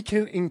that we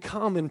can in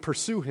common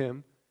pursue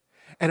him,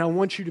 and I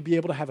want you to be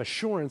able to have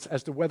assurance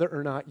as to whether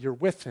or not you're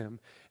with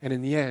him, and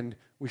in the end,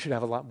 we should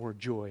have a lot more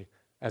joy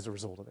as a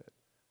result of it.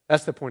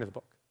 That's the point of the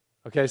book.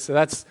 Okay, so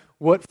that's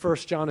what 1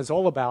 John is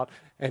all about,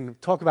 and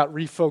talk about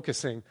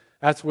refocusing.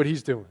 That's what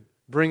he's doing,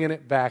 bringing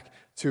it back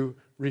to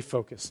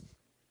refocus.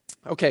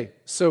 Okay,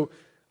 so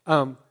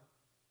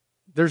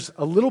there's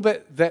a little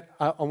bit that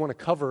I want to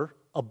cover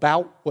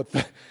about what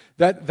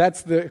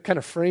that's the kind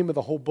of frame of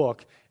the whole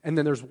book. And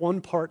then there's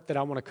one part that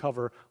I want to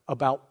cover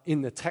about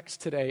in the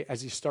text today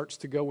as he starts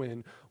to go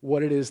in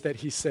what it is that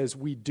he says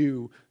we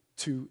do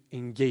to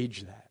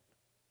engage that?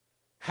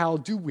 How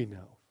do we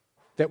know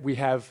that we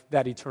have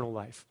that eternal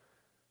life?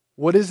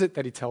 What is it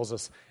that he tells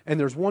us? And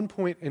there's one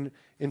point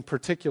in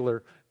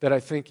particular that I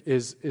think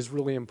is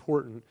really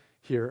important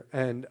here.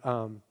 And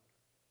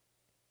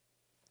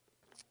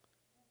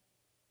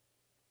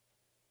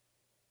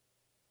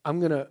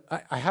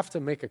I have to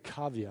make a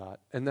caveat,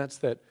 and that's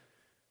that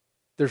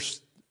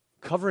there's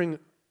covering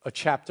a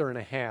chapter and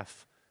a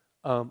half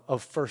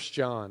of 1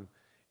 John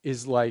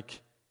is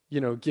like,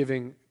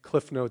 giving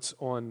Cliff Notes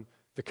on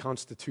the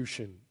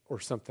Constitution or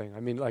something. I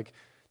mean, like,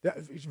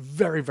 it's a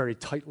very, very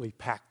tightly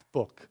packed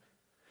book.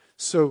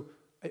 So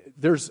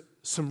there's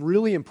some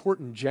really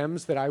important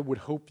gems that I would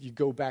hope you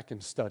go back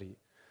and study.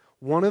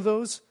 One of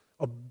those,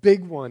 a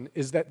big one,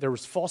 is that there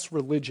was false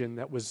religion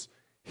that was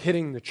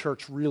hitting the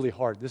church really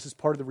hard. This is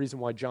part of the reason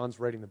why John's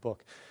writing the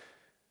book.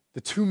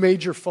 The two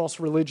major false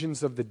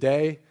religions of the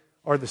day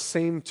are the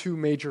same two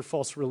major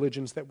false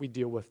religions that we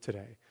deal with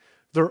today.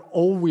 They're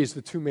always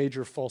the two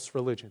major false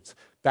religions.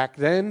 Back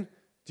then,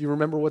 do you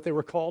remember what they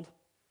were called?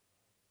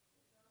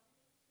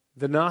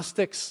 The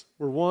Gnostics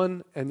were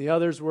one, and the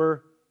others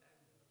were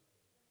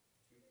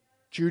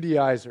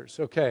Judaizers.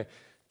 Okay.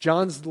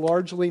 John's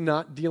largely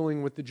not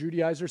dealing with the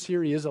Judaizers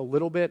here. He is a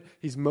little bit.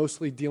 He's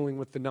mostly dealing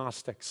with the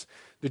Gnostics.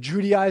 The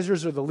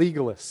Judaizers are the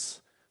legalists.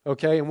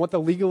 Okay. And what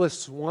the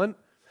legalists want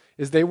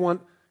is they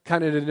want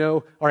kind of to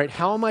know, all right,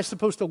 how am I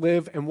supposed to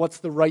live and what's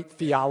the right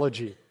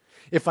theology?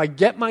 If I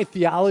get my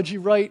theology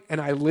right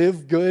and I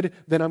live good,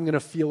 then I'm going to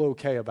feel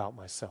okay about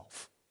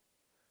myself.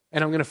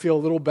 And I'm going to feel a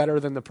little better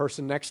than the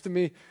person next to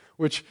me,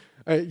 which,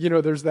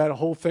 there's that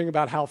whole thing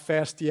about how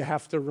fast do you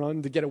have to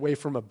run to get away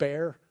from a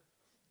bear.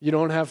 You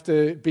don't have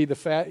to be the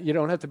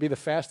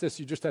fastest,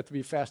 you just have to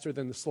be faster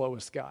than the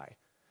slowest guy.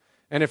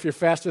 And if you're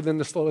faster than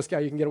the slowest guy,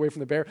 you can get away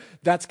from the bear.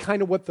 That's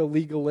kind of what the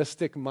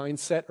legalistic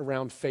mindset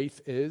around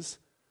faith is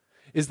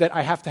that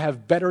I have to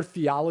have better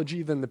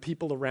theology than the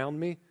people around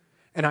me,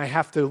 and I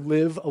have to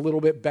live a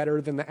little bit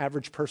better than the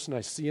average person I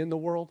see in the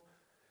world.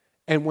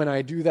 And when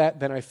I do that,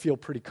 then I feel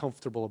pretty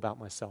comfortable about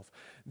myself.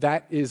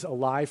 That is a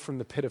lie from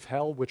the pit of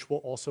hell, which will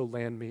also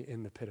land me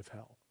in the pit of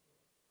hell.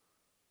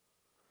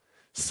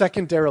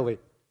 Secondarily,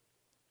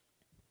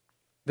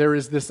 there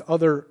is this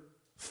other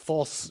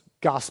false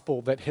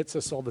gospel that hits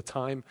us all the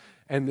time,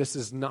 and this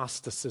is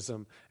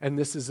Gnosticism, and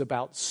this is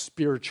about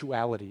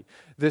spirituality.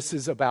 This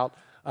is about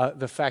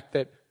the fact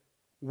that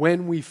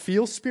when we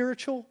feel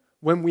spiritual,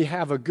 when we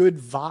have a good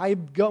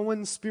vibe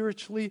going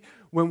spiritually,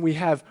 when we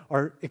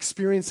are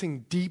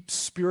experiencing deep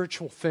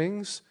spiritual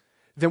things,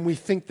 then we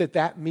think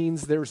that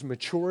means there's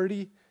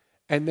maturity,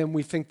 and then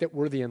we think that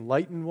we're the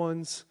enlightened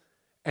ones,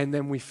 and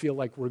then we feel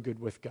like we're good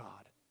with God.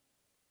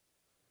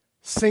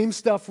 Same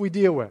stuff we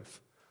deal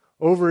with.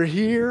 Over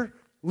here,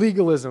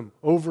 legalism.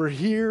 Over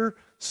here,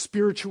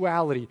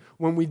 spirituality.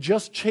 When we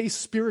just chase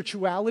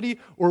spirituality,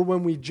 or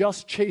when we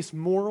just chase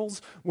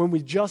morals, when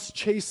we just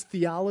chase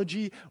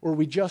theology, or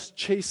we just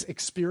chase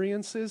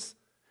experiences,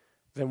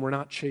 then we're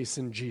not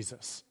chasing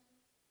Jesus.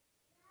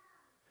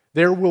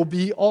 There will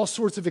be all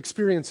sorts of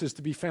experiences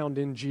to be found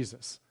in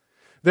Jesus.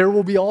 There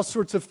will be all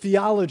sorts of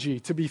theology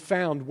to be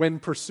found when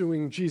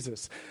pursuing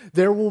Jesus.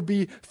 There will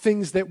be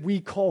things that we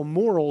call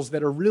morals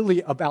that are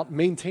really about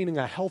maintaining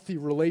a healthy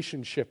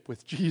relationship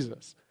with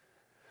Jesus.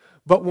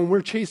 But when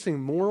we're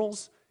chasing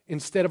morals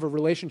instead of a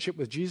relationship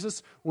with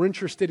Jesus, we're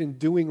interested in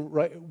doing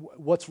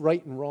what's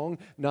right and wrong,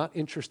 not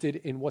interested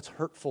in what's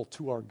hurtful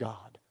to our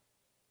God.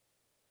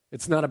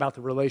 It's not about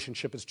the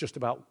relationship. It's just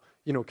about,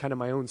 kind of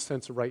my own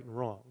sense of right and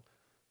wrong.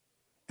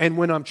 And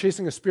when I'm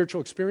chasing a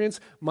spiritual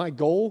experience, my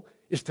goal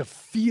is to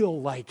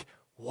feel like,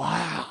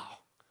 wow.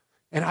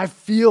 And I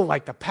feel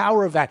like the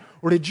power of that.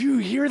 Or did you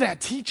hear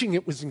that teaching?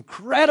 It was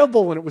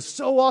incredible and it was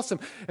so awesome.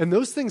 And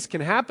those things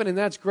can happen and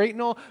that's great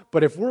and all.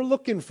 But if we're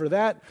looking for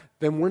that,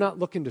 then we're not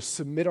looking to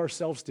submit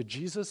ourselves to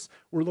Jesus.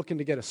 We're looking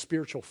to get a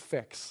spiritual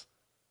fix.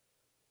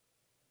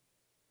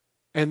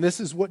 And this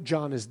is what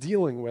John is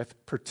dealing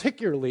with,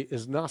 particularly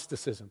is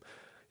Gnosticism.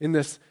 In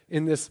this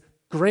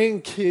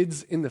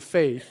grandkids in the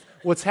faith,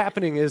 what's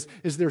happening is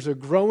there's a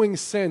growing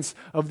sense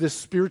of this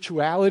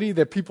spirituality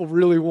that people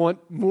really want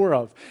more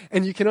of.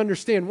 And you can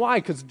understand why,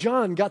 because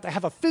John got to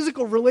have a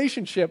physical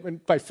relationship,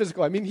 and by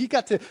physical, I mean he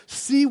got to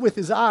see with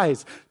his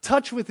eyes,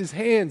 touch with his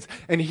hands,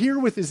 and hear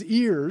with his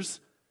ears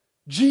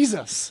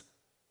Jesus.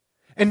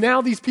 And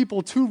now these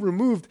people too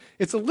removed,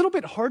 it's a little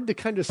bit hard to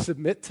kind of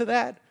submit to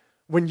that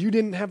when you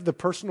didn't have the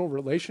personal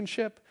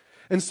relationship.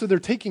 And so they're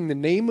taking the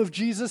name of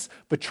Jesus,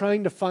 but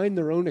trying to find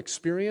their own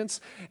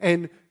experience.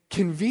 And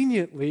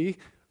conveniently,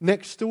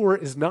 next door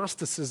is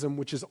Gnosticism,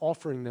 which is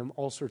offering them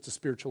all sorts of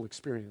spiritual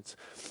experience.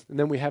 And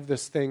then we have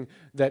this thing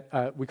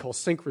that we call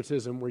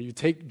syncretism, where you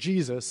take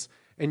Jesus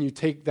and you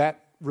take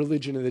that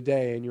religion of the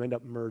day and you end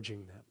up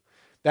merging them.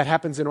 That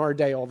happens in our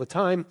day all the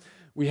time.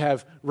 We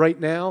have right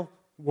now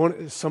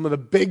some of the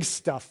big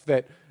stuff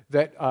that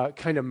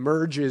kind of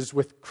merges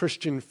with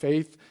Christian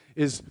faith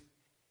is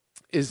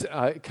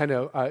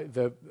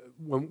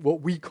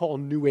what we call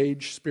New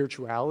Age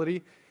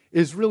spirituality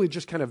is really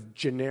just kind of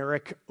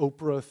generic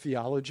Oprah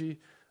theology.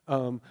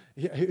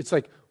 It's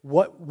like,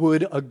 what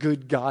would a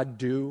good God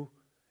do?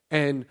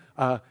 And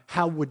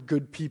how would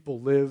good people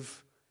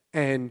live?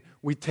 And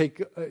we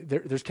take,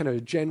 there's kind of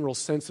a general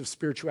sense of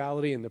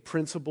spirituality and the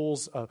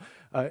principles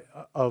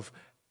of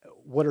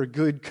what are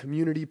good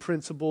community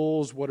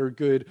principles, what are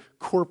good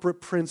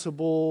corporate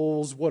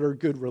principles, what are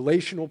good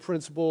relational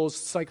principles,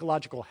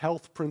 psychological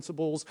health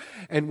principles,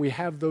 and we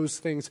have those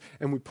things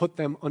and we put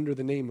them under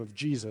the name of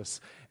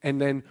Jesus. And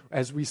then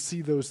as we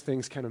see those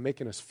things kind of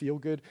making us feel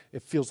good,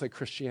 it feels like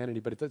Christianity,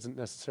 but it doesn't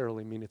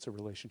necessarily mean it's a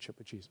relationship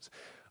with Jesus.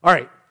 All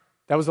right,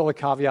 that was all a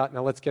caveat.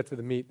 Now let's get to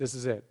the meat. This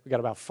is it. We got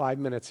about 5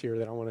 minutes here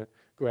that I want to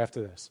go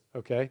after this,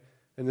 okay?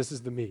 And this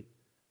is the meat.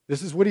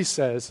 This is what he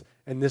says,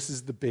 and this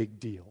is the big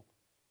deal.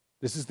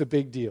 This is the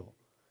big deal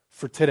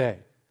for today.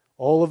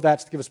 All of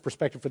that's to give us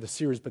perspective for the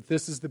series, but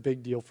this is the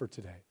big deal for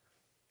today.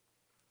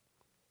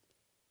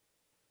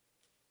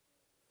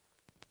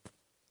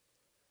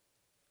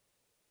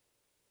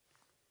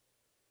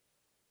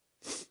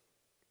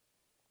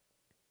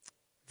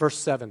 Verse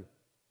 7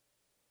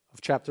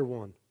 of chapter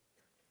 1.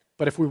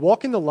 But if we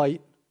walk in the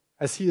light,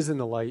 as he is in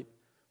the light,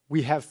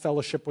 we have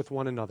fellowship with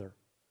one another.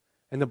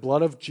 And the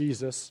blood of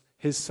Jesus,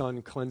 his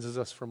Son, cleanses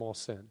us from all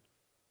sin.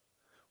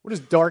 What does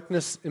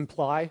darkness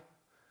imply?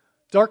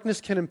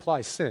 Darkness can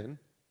imply sin,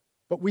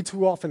 but we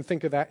too often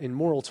think of that in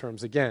moral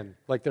terms again,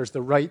 like there's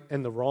the right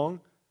and the wrong.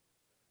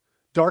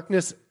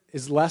 Darkness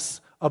is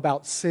less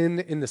about sin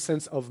in the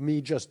sense of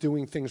me just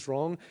doing things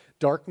wrong.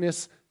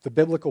 Darkness, the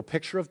biblical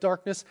picture of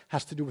darkness,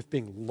 has to do with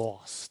being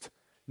lost,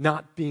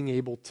 not being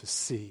able to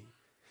see,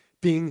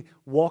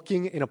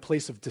 walking in a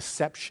place of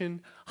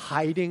deception,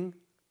 hiding,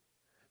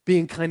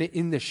 being kind of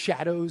in the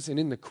shadows and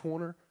in the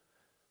corner.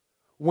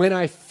 When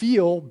I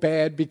feel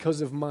bad because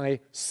of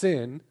my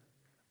sin,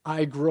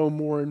 I grow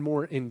more and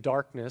more in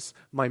darkness.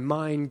 My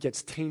mind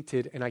gets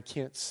tainted and I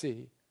can't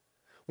see.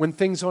 When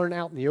things aren't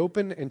out in the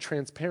open and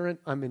transparent,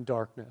 I'm in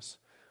darkness.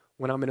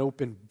 When I'm an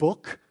open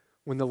book,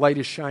 when the light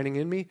is shining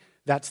in me,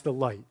 that's the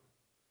light.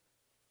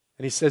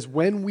 And he says,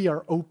 when we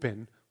are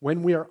open,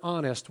 when we are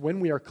honest, when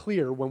we are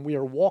clear, when we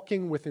are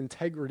walking with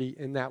integrity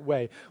in that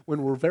way,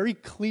 when we're very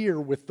clear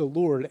with the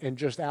Lord and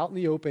just out in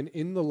the open,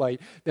 in the light,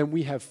 then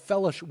we have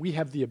fellowship, we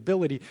have the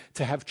ability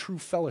to have true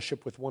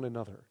fellowship with one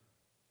another,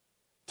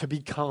 to be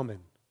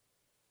common.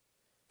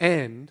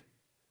 And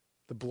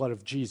the blood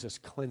of Jesus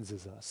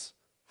cleanses us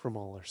from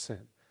all our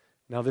sin.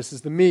 Now this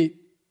is the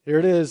meat. Here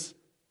it is.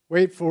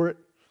 Wait for it.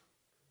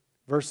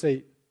 Verse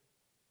 8.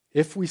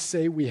 If we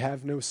say we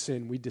have no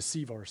sin, we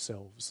deceive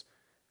ourselves,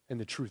 and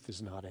the truth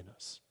is not in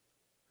us.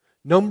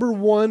 Number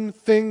one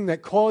thing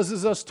that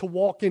causes us to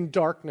walk in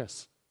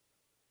darkness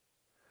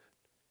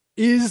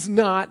is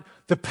not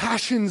the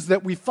passions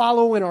that we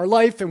follow in our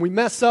life and we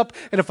mess up,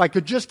 and if I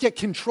could just get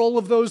control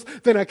of those,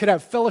 then I could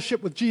have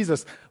fellowship with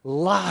Jesus.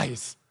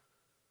 Lies.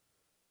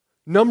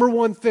 Number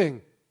one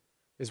thing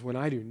is when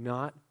I do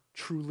not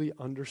truly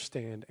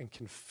understand and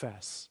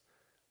confess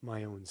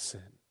my own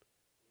sin.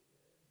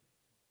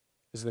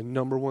 Is the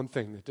number one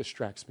thing that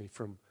distracts me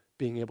from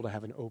being able to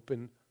have an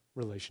open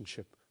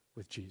relationship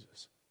with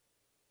Jesus.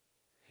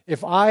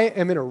 If I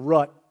am in a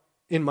rut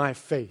in my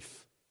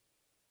faith,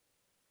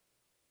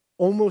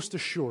 almost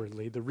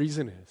assuredly the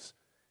reason is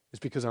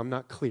because I'm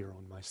not clear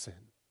on my sin.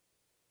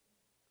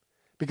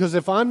 Because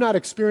if I'm not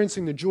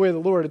experiencing the joy of the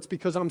Lord, it's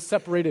because I'm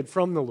separated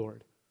from the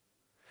Lord.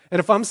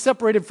 And if I'm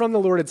separated from the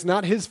Lord, it's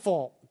not his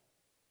fault,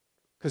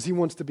 because he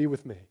wants to be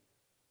with me.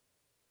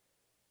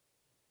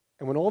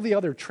 And when all the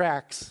other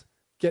tracks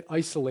get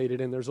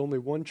isolated and there's only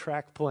one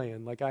track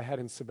playing, like I had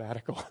in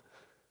sabbatical,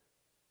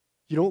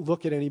 you don't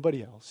look at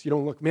anybody else. You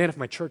don't look, man, if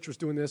my church was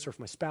doing this, or if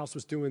my spouse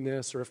was doing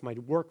this, or if my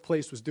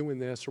workplace was doing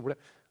this, or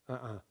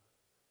whatever.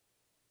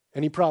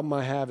 Any problem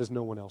I have is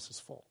no one else's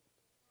fault.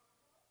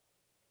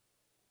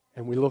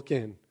 And we look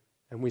in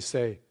and we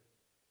say,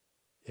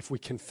 if we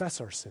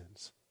confess our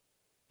sins,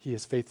 he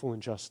is faithful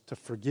and just to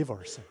forgive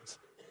our sins,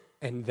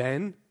 and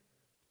then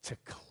to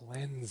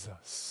cleanse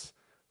us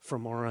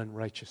from our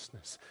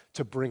unrighteousness,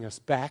 to bring us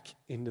back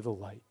into the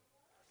light.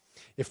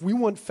 If we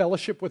want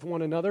fellowship with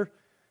one another,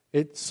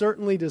 it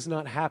certainly does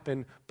not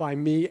happen by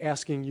me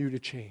asking you to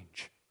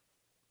change.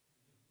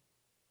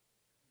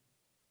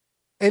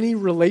 Any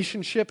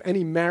relationship,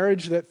 any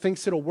marriage that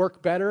thinks it'll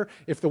work better,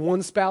 if the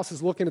one spouse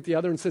is looking at the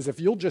other and says,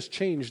 if you'll just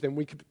change, then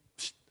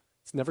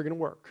it's never going to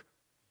work.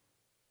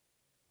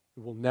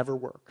 It will never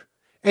work.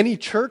 Any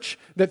church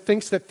that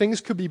thinks that things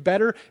could be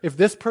better if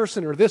this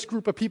person or this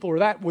group of people or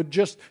that would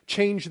just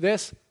change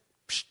this,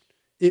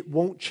 it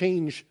won't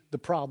change the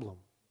problem.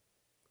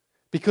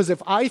 Because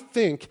if I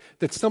think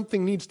that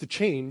something needs to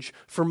change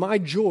for my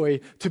joy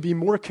to be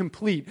more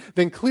complete,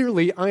 then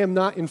clearly I am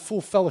not in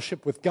full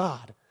fellowship with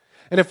God.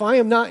 And if I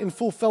am not in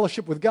full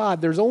fellowship with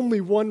God, there's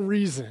only one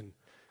reason.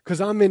 Because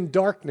I'm in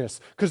darkness.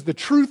 Because the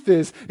truth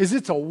is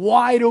it's a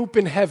wide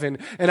open heaven,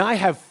 and I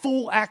have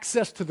full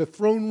access to the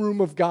throne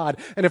room of God.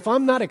 And if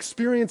I'm not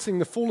experiencing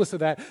the fullness of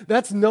that,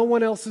 that's no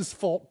one else's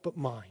fault but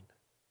mine.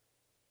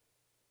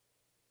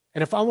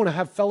 And if I want to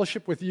have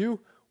fellowship with you,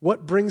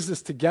 what brings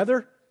us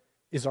together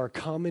is our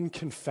common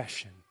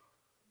confession.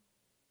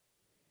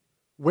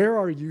 where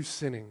are you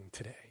sinning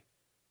today?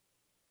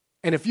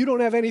 And if you don't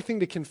have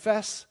anything to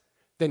confess,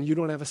 then you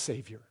don't have a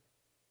Savior.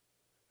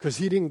 Because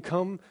he didn't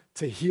come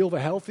to heal the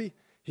healthy.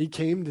 He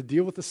came to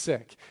deal with the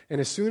sick. And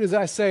as soon as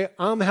I say,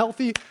 I'm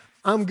healthy,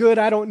 I'm good,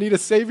 I don't need a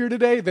Savior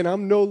today, then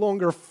I'm no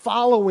longer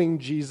following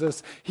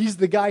Jesus. He's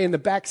the guy in the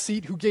back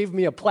seat who gave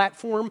me a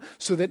platform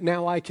so that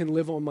now I can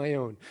live on my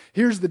own.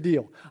 Here's the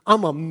deal.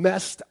 I'm a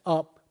messed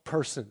up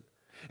person.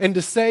 And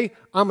to say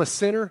I'm a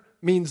sinner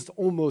means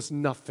almost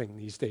nothing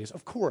these days.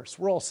 Of course,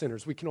 we're all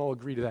sinners. We can all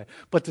agree to that.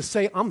 But to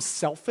say I'm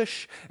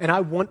selfish and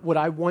I want what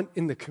I want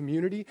in the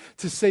community,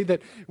 to say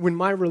that when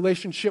my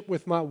relationship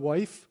with my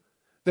wife,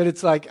 that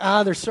it's like,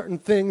 there's certain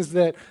things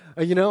that,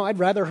 I'd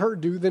rather her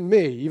do than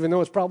me, even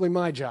though it's probably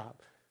my job.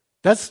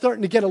 That's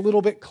starting to get a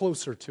little bit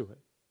closer to it.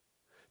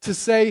 To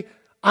say,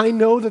 I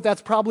know that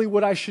that's probably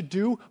what I should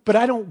do, but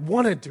I don't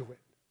want to do it.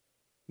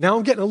 Now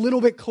I'm getting a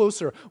little bit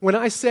closer. When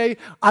I say,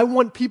 I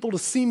want people to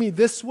see me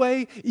this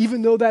way,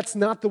 even though that's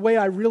not the way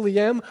I really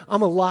am,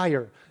 I'm a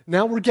liar.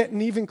 Now we're getting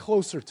even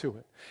closer to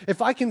it.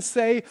 If I can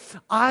say,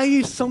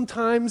 I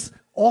sometimes,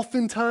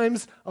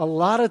 oftentimes, a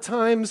lot of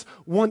times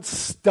want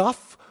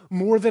stuff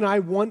more than I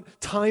want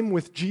time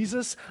with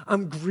Jesus,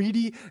 I'm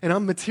greedy and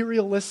I'm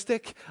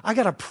materialistic, I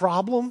got a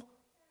problem.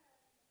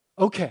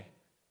 Okay,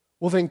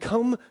 well then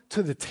come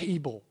to the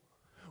table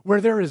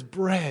where there is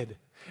bread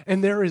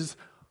and there is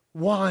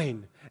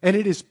wine, and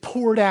it is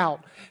poured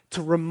out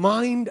to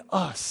remind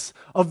us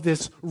of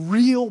this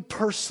real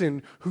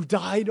person who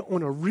died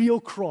on a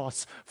real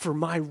cross for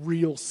my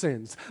real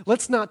sins.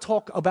 Let's not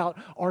talk about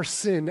our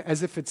sin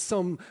as if it's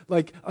some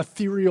like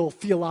ethereal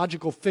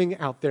theological thing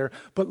out there,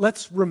 but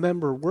let's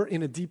remember we're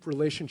in a deep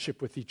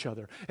relationship with each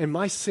other, and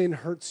my sin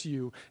hurts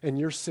you, and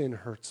your sin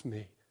hurts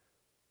me.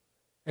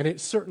 And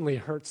it certainly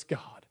hurts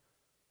God.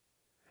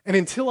 And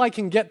until I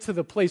can get to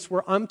the place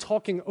where I'm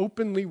talking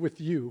openly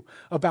with you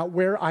about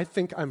where I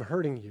think I'm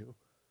hurting you,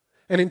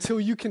 and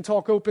until you can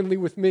talk openly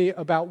with me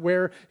about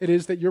where it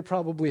is that you're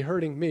probably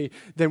hurting me,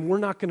 then we're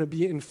not going to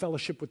be in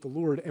fellowship with the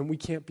Lord, and we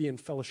can't be in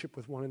fellowship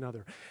with one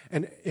another.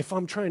 And if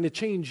I'm trying to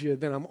change you,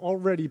 then I'm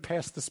already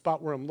past the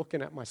spot where I'm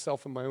looking at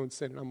myself and my own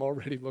sin, and I'm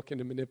already looking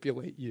to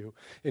manipulate you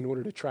in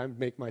order to try and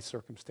make my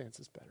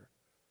circumstances better.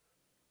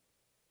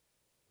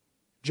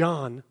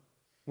 John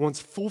wants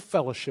full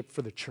fellowship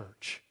for the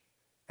church.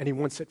 And he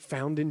wants it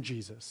found in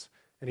Jesus.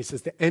 And he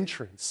says the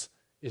entrance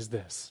is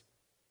this: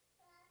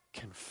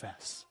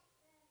 confess.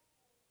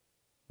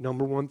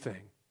 Number one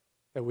thing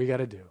that we got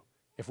to do.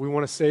 If we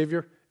want a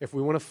Savior, if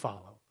we want to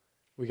follow,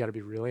 we got to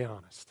be really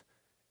honest.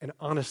 And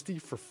honesty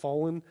for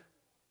fallen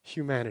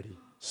humanity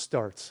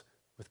starts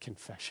with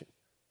confession.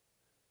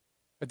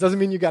 It doesn't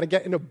mean you got to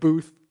get in a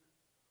booth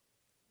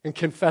and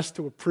confess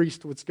to a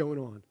priest what's going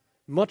on.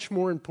 Much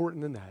more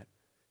important than that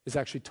is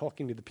actually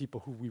talking to the people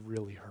who we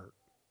really hurt.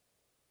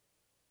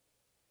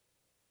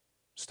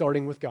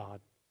 Starting with God,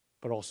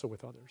 but also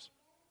with others.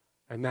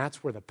 And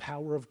that's where the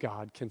power of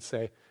God can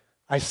say,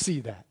 I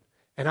see that,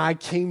 and I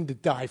came to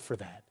die for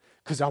that,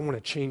 because I want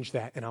to change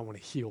that, and I want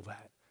to heal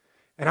that.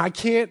 And I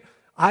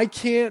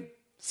can't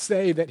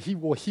say that he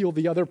will heal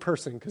the other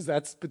person, because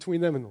that's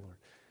between them and the Lord.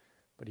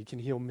 But he can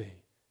heal me,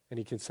 and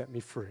he can set me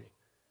free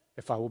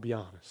if I will be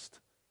honest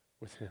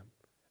with him.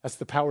 That's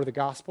the power of the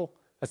gospel.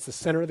 That's the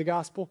center of the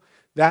gospel.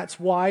 That's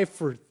why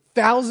for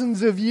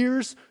thousands of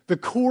years, the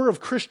core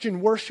of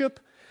Christian worship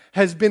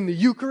has been the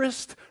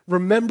Eucharist,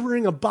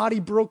 remembering a body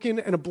broken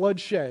and a blood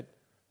shed.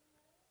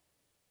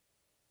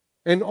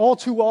 And all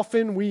too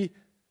often we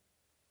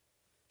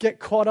get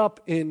caught up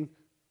in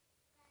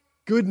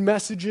good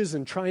messages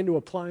and trying to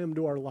apply them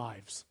to our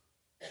lives.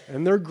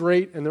 And they're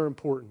great and they're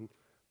important,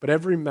 but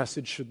every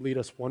message should lead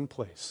us one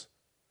place: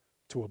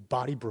 to a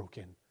body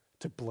broken,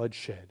 to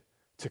bloodshed,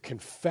 to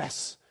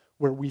confess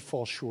where we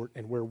fall short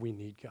and where we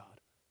need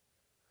God.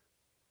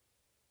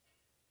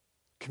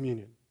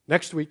 Communion.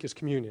 Next week is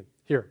communion.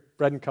 Here,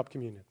 bread and cup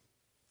communion.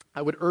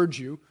 I would urge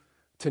you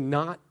to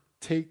not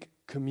take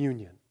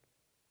communion.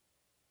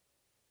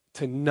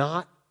 To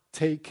not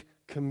take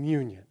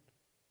communion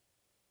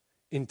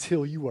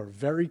until you are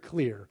very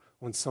clear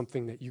on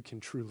something that you can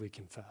truly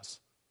confess.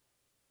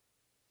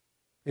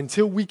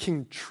 Until we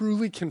can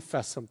truly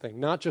confess something,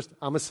 not just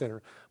I'm a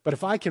sinner, but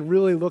if I can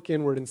really look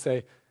inward and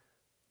say,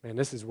 man,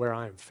 this is where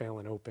I am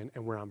failing open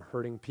and where I'm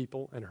hurting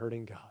people and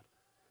hurting God.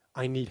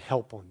 I need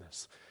help on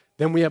this.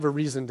 Then we have a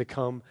reason to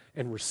come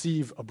and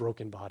receive a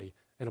broken body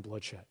and a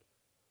bloodshed.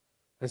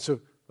 And so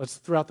let's,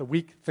 throughout the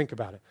week, think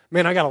about it.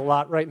 Man, I got a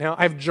lot right now.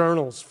 I have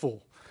journals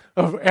full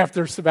of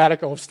after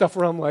sabbatical of stuff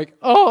where I'm like,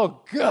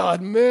 oh,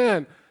 God,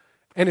 man.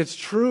 And it's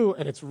true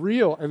and it's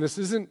real. And this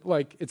isn't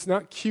like, it's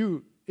not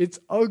cute. It's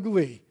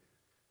ugly.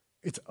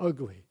 It's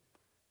ugly.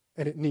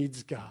 And it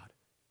needs God.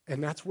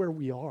 And that's where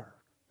we are.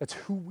 That's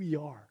who we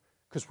are,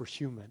 because we're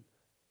human.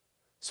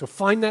 So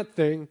find that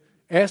thing.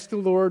 Ask the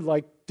Lord,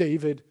 like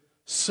David,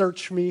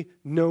 search me,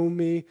 know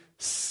me,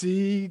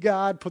 see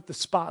God, put the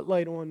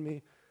spotlight on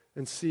me,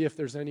 and see if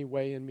there's any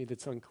way in me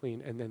that's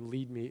unclean, and then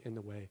lead me in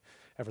the way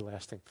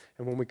everlasting.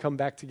 And when we come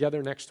back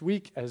together next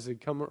week, as we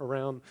come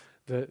around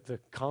the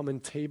common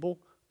table,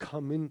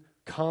 come in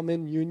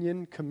common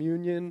union,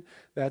 communion.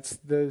 That's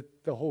the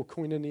whole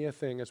koinonia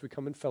thing as we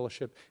come in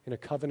fellowship in a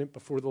covenant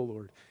before the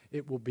Lord.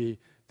 It will be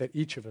that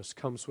each of us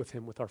comes with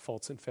him with our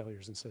faults and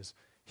failures and says,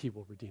 he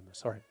will redeem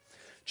us. All right.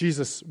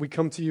 Jesus, we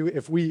come to you.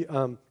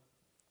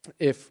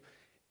 If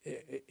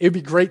it'd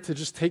be great to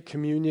just take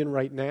communion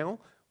right now,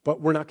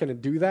 but we're not going to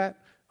do that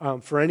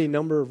for any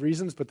number of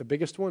reasons. But the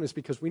biggest one is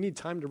because we need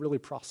time to really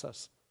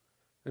process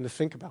and to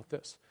think about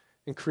this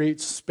and create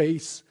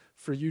space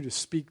for you to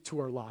speak to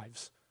our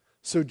lives.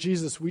 So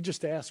Jesus, we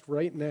just ask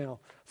right now,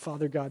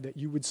 Father God, that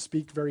you would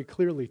speak very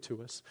clearly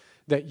to us,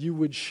 that you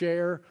would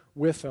share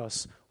with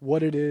us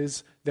what it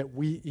is that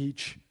we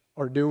each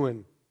are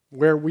doing,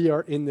 where we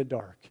are in the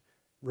dark.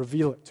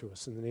 Reveal it to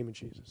us in the name of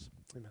Jesus.